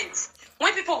weekend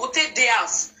when people will take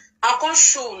theirs, I can't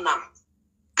show now.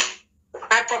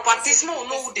 My properties no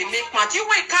know who they make match. You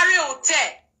will carry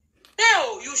hotel.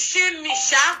 Hey, you shame me,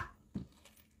 Sha.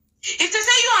 If they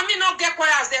say you and me not get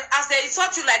quiet as they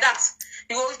insult you like that,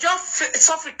 you will just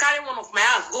suffer carry one of my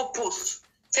house, go post.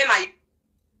 Say my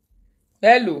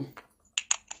hello.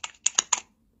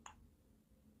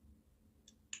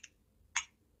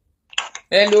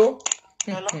 Hello.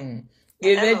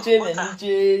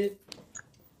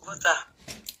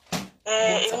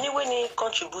 Anyway, ni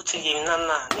contribute to him,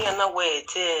 Nana. Ni ana way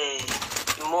te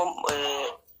mom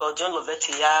John Lovett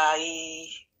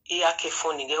ya ke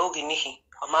phone ge oginihi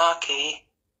ama ke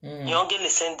you get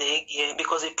listen the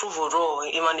because they prove raw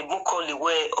even the book call the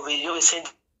way of you send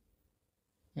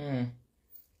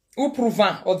ou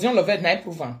prouvant John Lovett na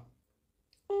prouvant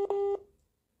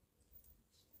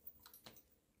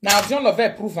na John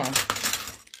Lovett prouvant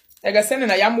e ga send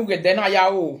na ya muge den na ya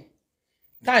o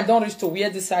time don't reach to wear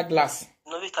this glass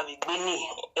no be ta be gbeni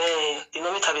you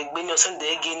know me ta be gbeni o send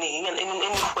the gini any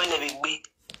when be gbe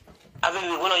Abi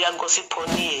when you gossip on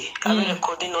here, I be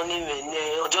recording on him.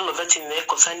 John Lovett me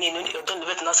concerning John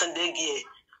Lovett na send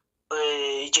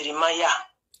Jeremiah.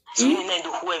 So you need to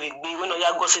who be when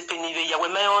you gossiping here. Ya we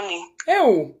me only.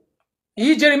 Oh,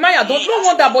 Jeremiah don't know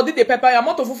what that body the pepper. Your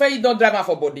motor for you don't drive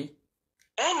for body.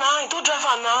 Nah, don't drive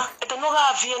now. I don't know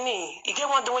how any. You get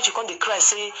one day when you come to cry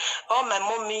say, oh my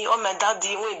mommy, oh my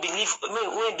daddy, we believe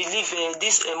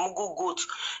this Mugu good.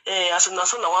 As soon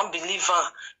as I want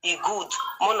believer, he good.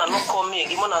 Mona not call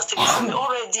me, Mona still for me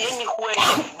already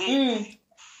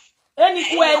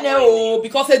anywhere no,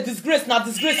 because a disgrace, not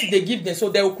disgrace they give them, so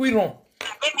they will quit wrong.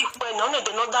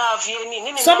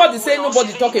 Somebody say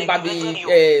nobody talk about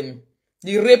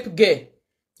the rape girl.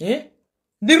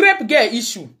 The rape girl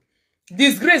issue.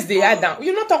 Disgrace they had down.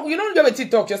 You don't get to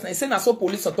talk just now. Say na so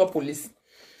police on top police.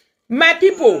 My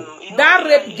people, that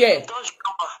rape girl,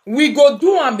 we go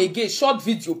do am again, short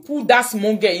video, put that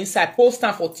small girl inside, post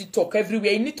am for TikTok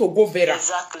everywhere. You need to go viral.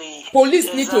 Exactly.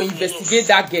 Police need to investigate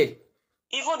that girl.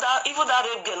 Even that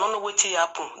rape girl don't know what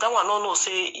happen. That one don't know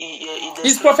say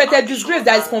it's propheted disgrace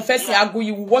that is confessing. I go,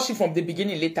 you will watch it from the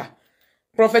beginning later.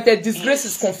 Propheted disgrace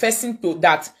is confessing to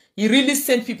that he really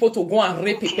sent people to go and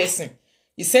rape a person.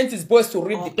 He sent his boys to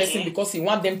rape the person because he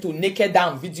want them to naked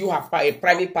down, video her a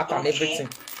private part and everything.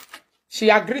 She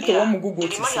agreed to what Mugu go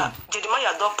to see.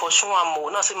 Jeremiah don't pursue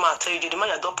one. Now say ma tell you,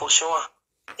 Jeremiah don't pursue one.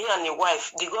 He and his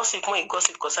wife, the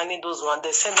gossip concerning those one.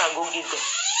 They send and go give them.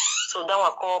 So that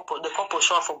one they come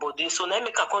pursue for body. So now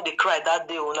make her come they cry that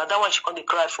day. Now that one she come they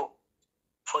cry for.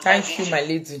 Thank you, my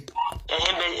lady.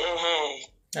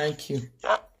 Thank you.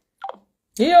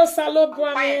 Yo, salo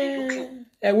boy.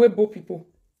 Ewebo people.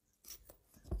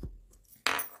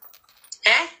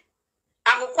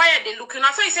 I go quiet the look.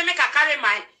 Now so you say make I carry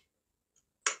my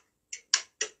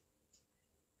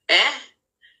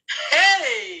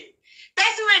hey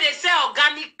person where they say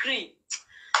organic cream.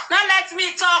 Now let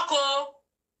me talk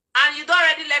and you don't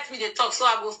already let me they talk, so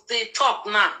I go stay talk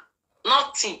now.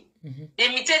 Nothing. They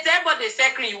imitate everybody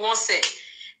say cream you won't say.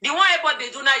 The one everybody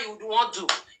they do now you won't do.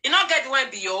 You not get the one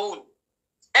be your own.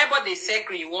 Everybody say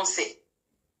cream you won't say.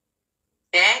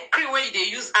 Cream where they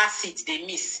use acid they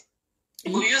miss.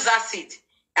 You go use acid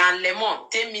and lemon,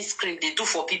 take miss cream they do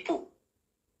for people.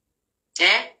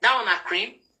 That one a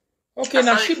cream. Okay,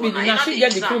 now she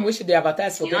get the cream which they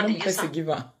advertise for. They don't person give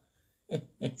her.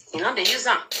 You know they use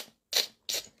them.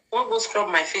 One go scrub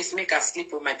my face, make her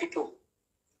sleep with my people.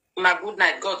 My good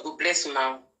night, God go bless you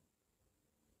now.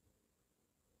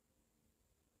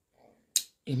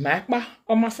 Imakba,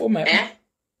 on my phone, my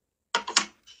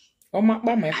on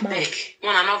my beg.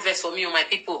 One another verse for me or my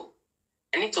people.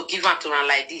 I need to give her to run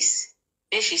like this.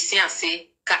 Then she see and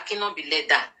say, "Kaki no be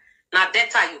leather. Now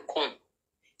data you come."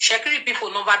 Shekiri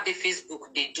people never the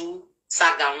Facebook. They do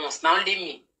saga once. Now let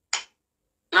me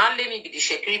be the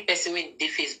Shekiri person with the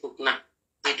Facebook now.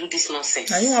 They do this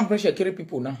nonsense. Now you want to bring Shekiri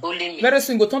people now. Only me. Very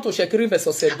soon go turn to Shekiri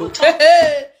versus Edo.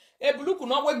 Hey, blue could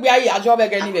not work by a job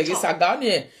again. Saga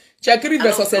ne. Shekiri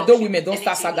versus Edo women don't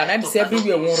start saga. I'm say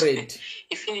everywhere won't read.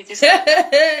 Infinity saga.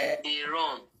 They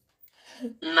run.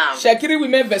 Now. Shekiri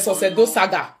women versus Edo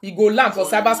saga. You go land for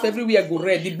cyberspace everywhere go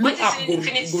red. The blue app go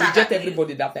reject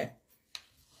everybody that time.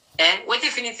 What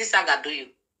Infinity Saga do you?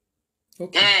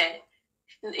 Okay.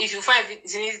 If you find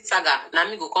Infinity Saga, na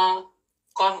me go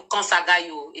come saga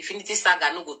you. Infinity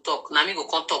Saga no go talk. Na me go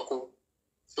come talk.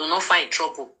 So no find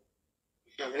trouble.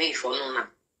 Me for no now.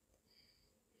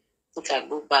 Okay,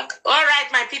 go back. All right,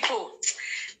 my people.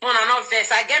 No, no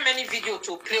verse. I get many video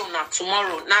to play on now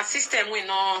tomorrow. Now system we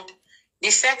know the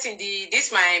setting.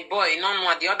 This my boy.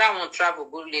 No, the other one travel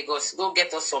go Lagos. Go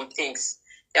get us some things.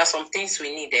 There are some things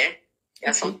we need there. There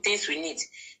are some things we need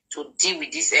to deal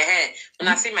with this. When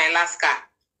I see my last car.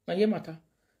 My matter.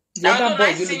 The other boy,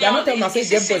 you not tell me say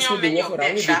them boys will be work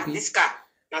for this car.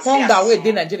 Come that way,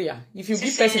 in Nigeria. If you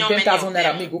give person 10,000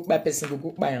 naira, me go buy person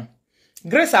go buy am.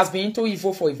 Grace has been into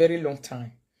evil for a very long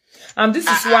time, and this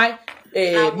is why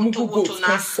Mugu goats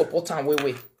can't support am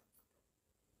way.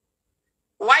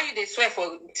 Why you they swear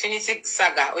for Infinity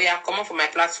Saga? Oh yeah, come on for my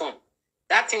platform.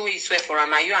 That thing where you swear for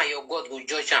am, now you and your God will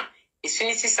judge am.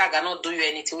 Infinity Saga not do you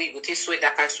anything where you go take swear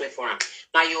that can swear for him.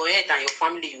 Now your head and your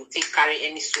family you take carry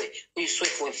any swear. You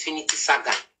swear for Infinity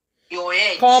Saga. your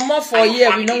head. Come on for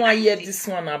here. We don't want to hear this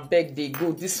one. I beg they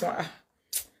go. This one.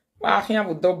 Well, I can't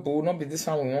have double. Not be this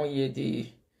one. We won't hear the.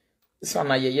 This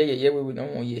one. Yeah. We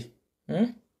don't want to hear.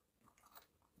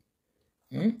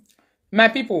 My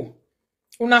people.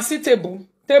 Una see table.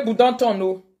 Table don't turn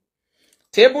no.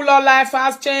 Table of life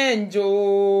has changed.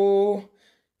 Oh.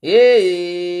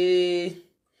 Hey.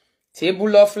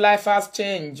 Table of life has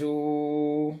changed.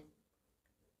 Oh.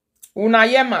 Una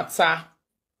ye mata.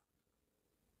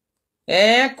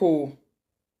 Cool.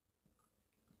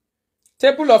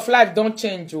 Table of life don't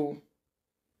change. Oh.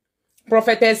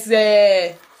 Prophetess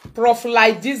Prof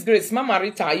like disgrace. Mama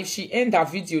Rita, if she end her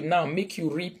video now, make you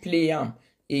replay am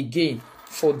again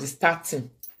for the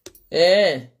starting.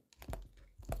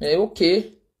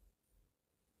 Okay.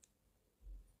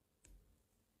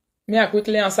 Me I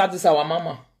quickly answer this our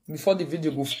mama before the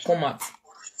video go come out.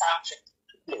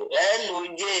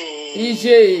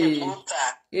 EJ.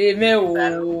 Me oh.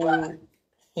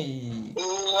 I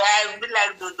be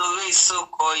like Dodo is so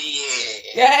cold,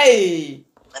 Hey.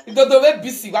 Dodo we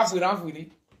busy wa furan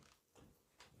furi.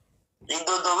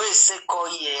 Dodo is so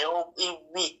cold, in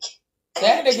week.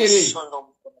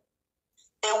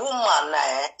 A woman, a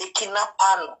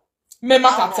kidnapper. Me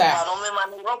makata.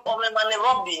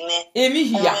 Emi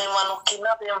hiya.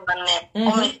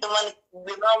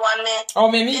 O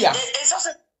me miya.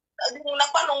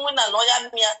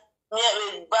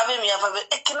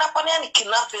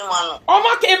 O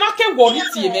make worry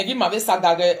tie me gi ma be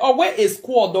sadage. O we a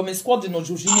squad o me squad no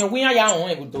joji me we ya on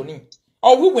e budoni.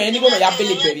 O we we ni go no ya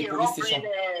Belebere police station.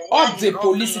 All the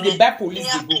police, the bad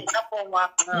police they go.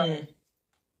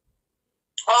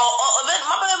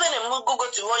 Go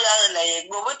to Royal like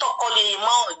go we talk call him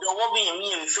out the what be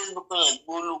me Facebook on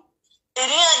gbolu.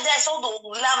 Eri anja so do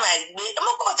la ma gbe. E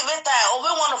mo ko ti beta o we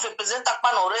one of a presenter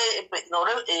pan ore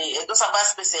do saba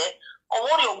space o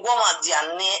wori ogoma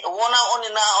diane wona oni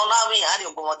na ona we ari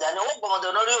ogoma diane o ogoma de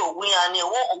lori ogun ani o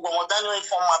ogoma dani e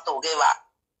format o geva.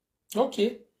 Okay.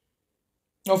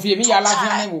 Of ye mi ya la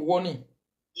diane wo woni.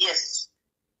 Yes.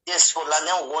 Yes, for la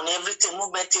na won everything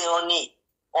movement on it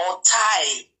or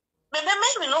tie.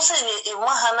 Maybe no say in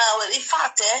Mahana, in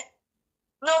fact,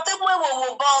 no, take my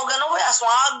wo bong and away as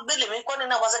one Billy me calling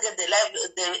was get the life,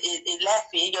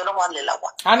 you know one little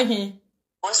one. Annie,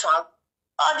 what's one?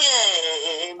 Oh,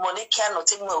 dear, Monica, no, no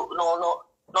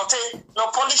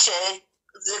polish,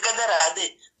 the gather.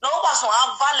 No, was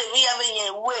one valley, we having a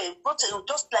way, but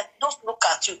just like, just look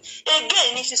at you.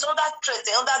 Again, if you saw that trait,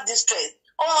 on that distress,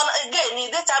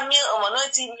 again, that time me,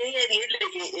 minority,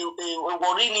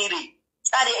 worry.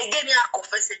 Again, I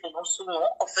confess it, no sooner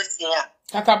confessing.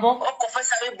 Kakabo, or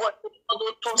confess a boy to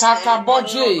Kakabo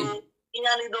J. In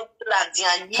a little blood,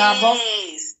 yes.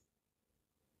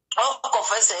 Oh,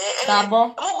 confess it.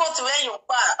 Kabo, who go to where you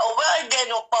are, or where again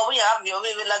your power, we have your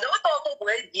way, like the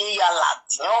way ye are lad,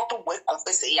 to wait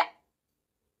confess it.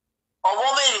 Or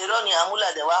what way you run your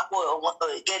mula the wako or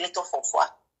again it off of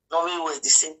what? No, we were the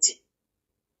same thing.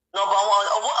 No, but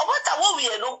what we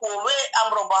are look away,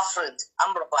 I'm robber friend,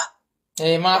 I'm robber.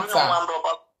 Hey, Mata.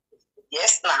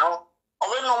 Yes, now.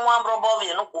 Over no one robber,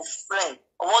 you know, friend.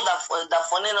 Over the phone,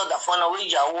 no, the phone away,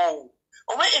 you are.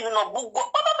 Over even no book,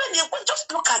 but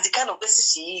just look at the kind of person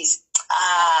she is.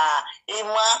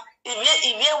 Emma, if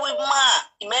you with ma,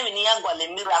 you may be a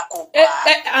miracle.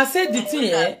 I said the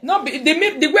thing, no,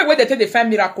 the way where they tell they find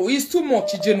miracle is too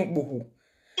much.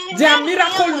 They are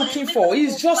miracle looking for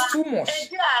is just too much.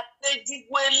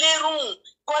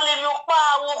 Calling your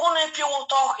power, on a pure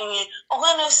talking, or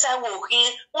when you say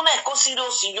walking, when I consider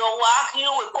your work, you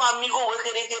will come, you go.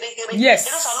 Yes.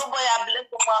 It is a no boy, I bless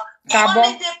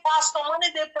money the pastor, money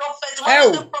the prophet,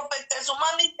 money the prophetess,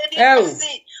 money the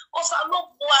see. Also,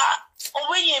 no boy, or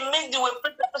when you make the way,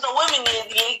 women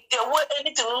the way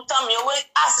anything will tell me away,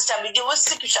 ask shall be given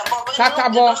sick, shall be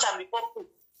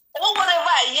whatever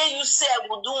I hear you say, I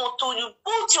will do to you.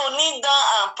 Put your knee down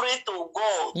and pray to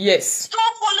God. Yes.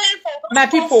 Stop following for my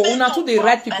people, una to the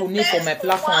right people need for my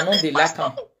platform, I know they like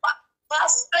them.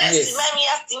 Yes. I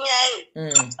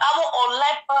will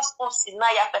online passport in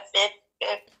Naya perfect.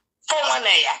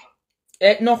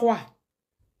 No what?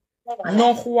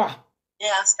 No what?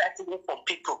 Yeah, I'm starting for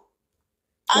people.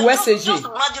 Just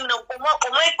imagine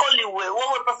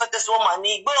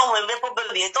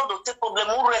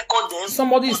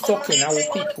somebody is talking, I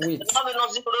will pick. Wait.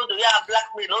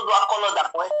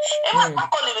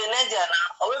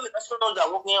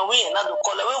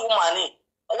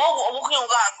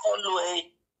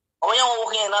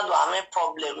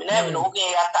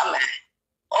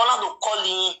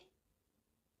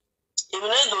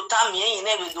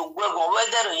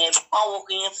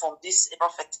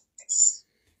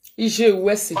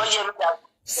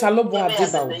 Salobo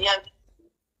Adeba.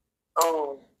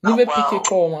 Oh. Ni be pique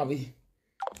call ma be.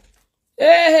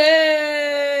 Eh.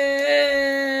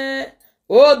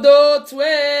 Odo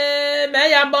twe me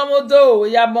ya bomodo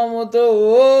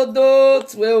odo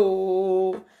twe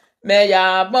o me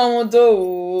ya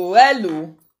bomodo.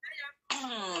 Hello.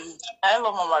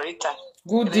 Hello, Mama Rita.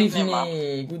 Good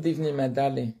evening. Good evening, my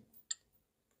darling.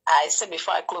 I said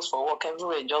before I close for work,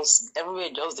 everywhere just the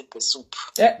pepper soup.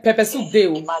 Pepper soup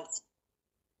day.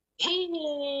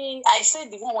 I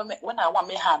said the one when I want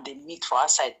me hand the meat for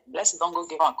outside. Blessed don't go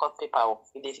give her cut paper.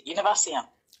 You never see him.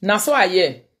 Now so I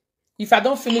hear. If I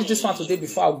don't finish this one today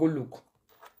before I'll go look.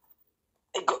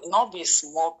 Not be a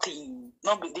small thing.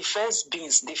 Not be the first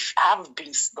beans, the half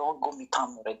beans don't go meet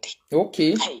them already.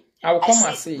 Okay. Hey, I will come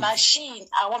and see. Now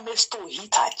I want me to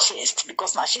hit her chest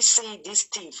because now she say this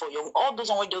thing for you. All those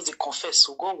one just they confess,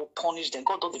 so God will punish them.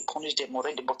 God don't punish them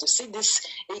already. But to see this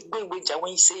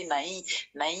when you say na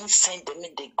send them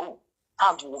in they go.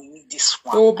 How do we need this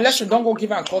one? Oh, bless you, don't go give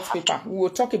her cut paper. We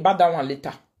will talk about that one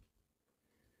later.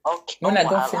 Okay. When I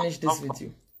don't finish this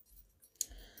video.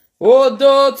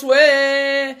 Odo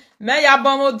twe me ya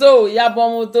bomodo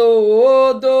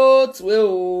odo twe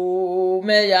o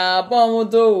me ya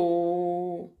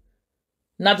bomodo.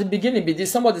 Now the beginning be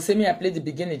this. Somebody say me I played the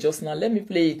beginning just now. Let me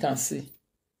play it and see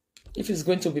if it's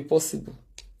going to be possible.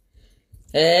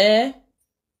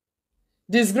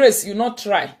 Disgrace, you not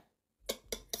try.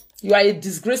 You are a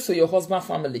disgrace to your husband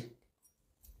family.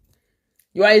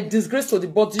 You are a disgrace to the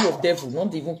body of devil,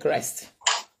 not even Christ.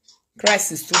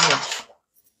 Christ is too much.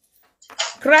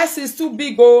 Christ is too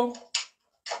big, oh.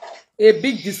 A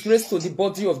big disgrace to the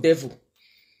body of devil.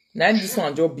 Now this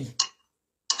one job be.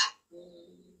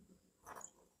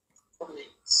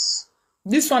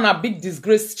 This one a big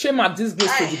disgrace. Shame a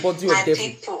disgrace to the body of devil.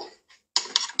 People.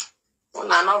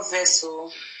 Una no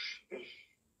vessel.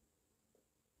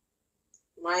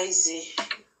 Easy.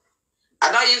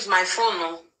 I don't use my phone,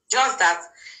 no. Just that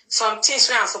some things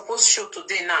we are supposed to show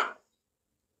today now.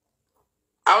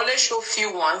 I only show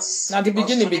few ones. Now the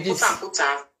beginning be this.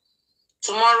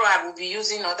 Tomorrow I will be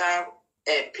using other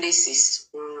places.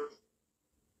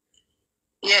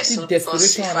 Yes, so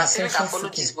because if I say I can follow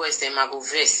these boys, then I go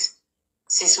verse.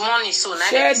 Since morning, so now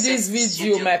share this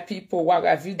video, my people. What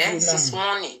a video now. Since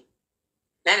morning,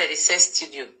 now they say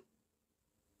studio.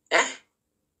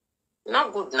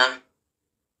 Not good now.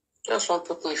 Just want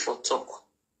to put me for talk.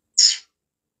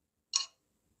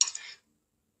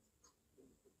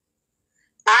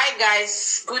 Hi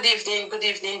guys, good evening.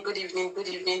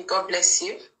 God bless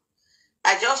you.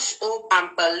 I just hope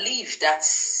and believe that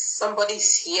somebody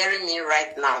is hearing me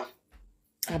right now.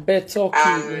 I bet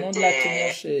talking. You don't like too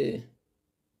much.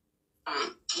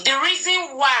 The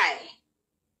reason why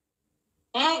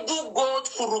Mungu Gold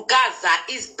Kurugaza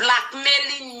is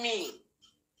blackmailing me.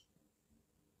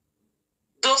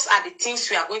 Those are the things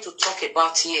we are going to talk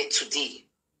about here today.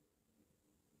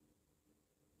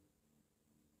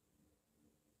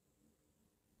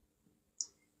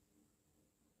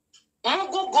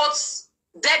 Mungu God's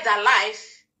dead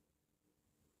alive.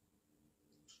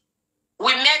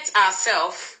 We met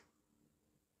ourselves,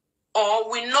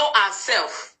 or we know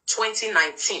ourselves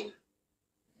 2019.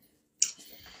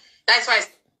 That's why it's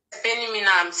paining me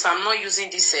now, so I'm not using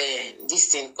this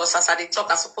thing, because as I talk,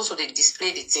 I'm supposed to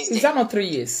display the things. Is that not 3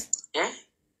 years? Yeah?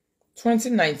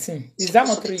 2019. Is that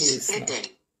not 3 years?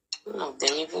 No,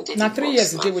 them even did. Now 3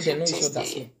 years they would know each other.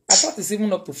 So I thought it's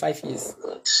even up to 5 years.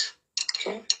 Oh,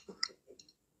 okay.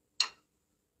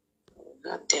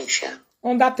 God damn sure.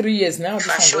 On that 3 years now. If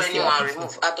I show anyone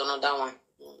remove, add another one.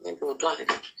 Maybe we'll do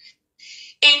it.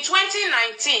 In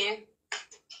 2019,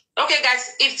 okay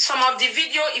guys, if some of the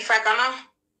video, if I cannot,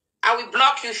 I will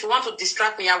block you. If you want to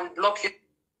distract me, I will block you.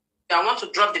 If I want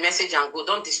to drop the message and go,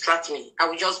 don't distract me. I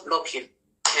will just block you.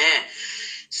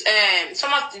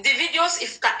 Some of the videos,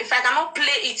 if I cannot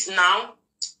play it now,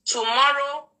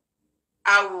 tomorrow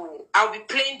I'll be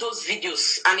playing those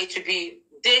videos, and it will be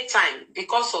daytime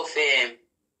because of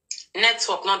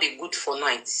network not be good for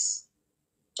nights.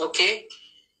 Okay.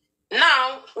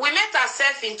 Now we met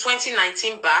ourselves in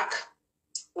 2019 back.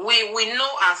 We know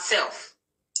ourselves.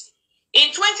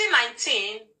 In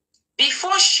 2019,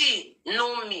 before she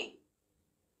know me,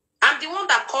 I'm the one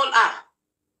that called her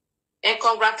and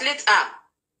congratulate her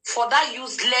for that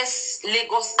useless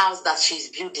Lagos house that she's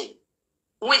building.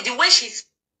 With the way she's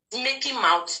making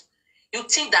out, you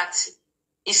think that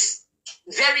is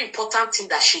very important thing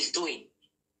that she's doing.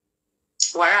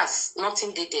 Whereas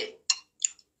nothing did there.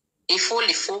 Ifo.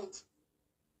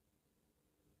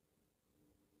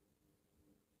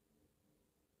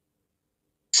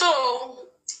 So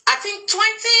I think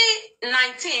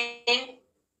 2019,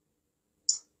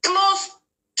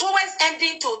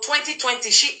 ending to 2020,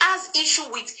 she has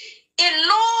issue with a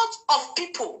lot of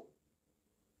people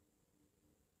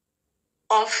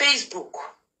on Facebook.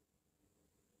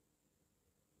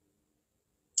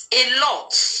 A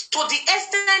lot. To the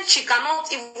extent she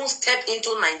cannot even step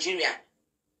into Nigeria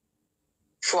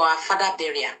for her father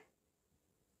burial.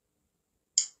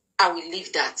 I will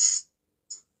leave that.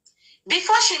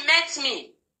 Before she met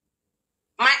me,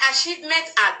 my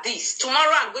achievements are this.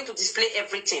 Tomorrow I'm going to display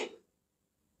everything.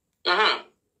 When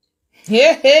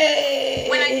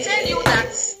I tell you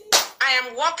that I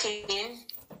am walking,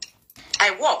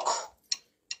 I walk.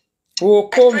 Oh,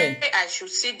 come in. I should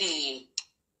see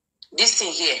this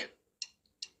thing here.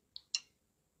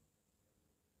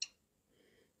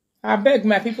 I beg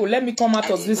my people, let me come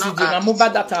out of this video. Now mobile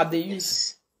data they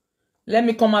use. Let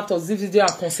me come out of this video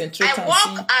and concentrate and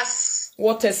see as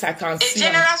what else I can see. A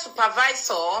general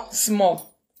supervisor.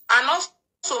 Small. And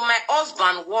also my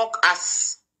husband work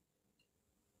as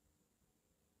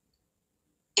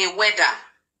a welder.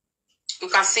 You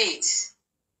can see it.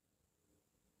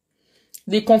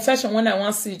 The confession when I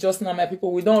want to see just now, my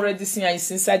people, we don't already see her.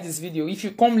 It's inside this video. If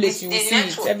you come late, you will see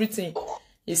it. Everything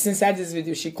is inside this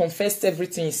video. She confessed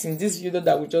everything. It's in this video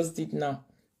that we just did now.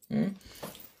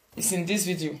 It's in this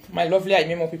video. My lovely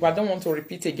Ayemiomo people, I don't want to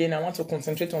repeat again. I want to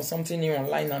concentrate on something new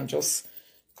online and just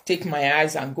take my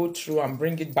eyes and go through and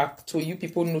bring it back to you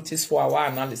people notice for our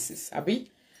analysis. Abi?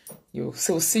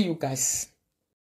 So see you guys.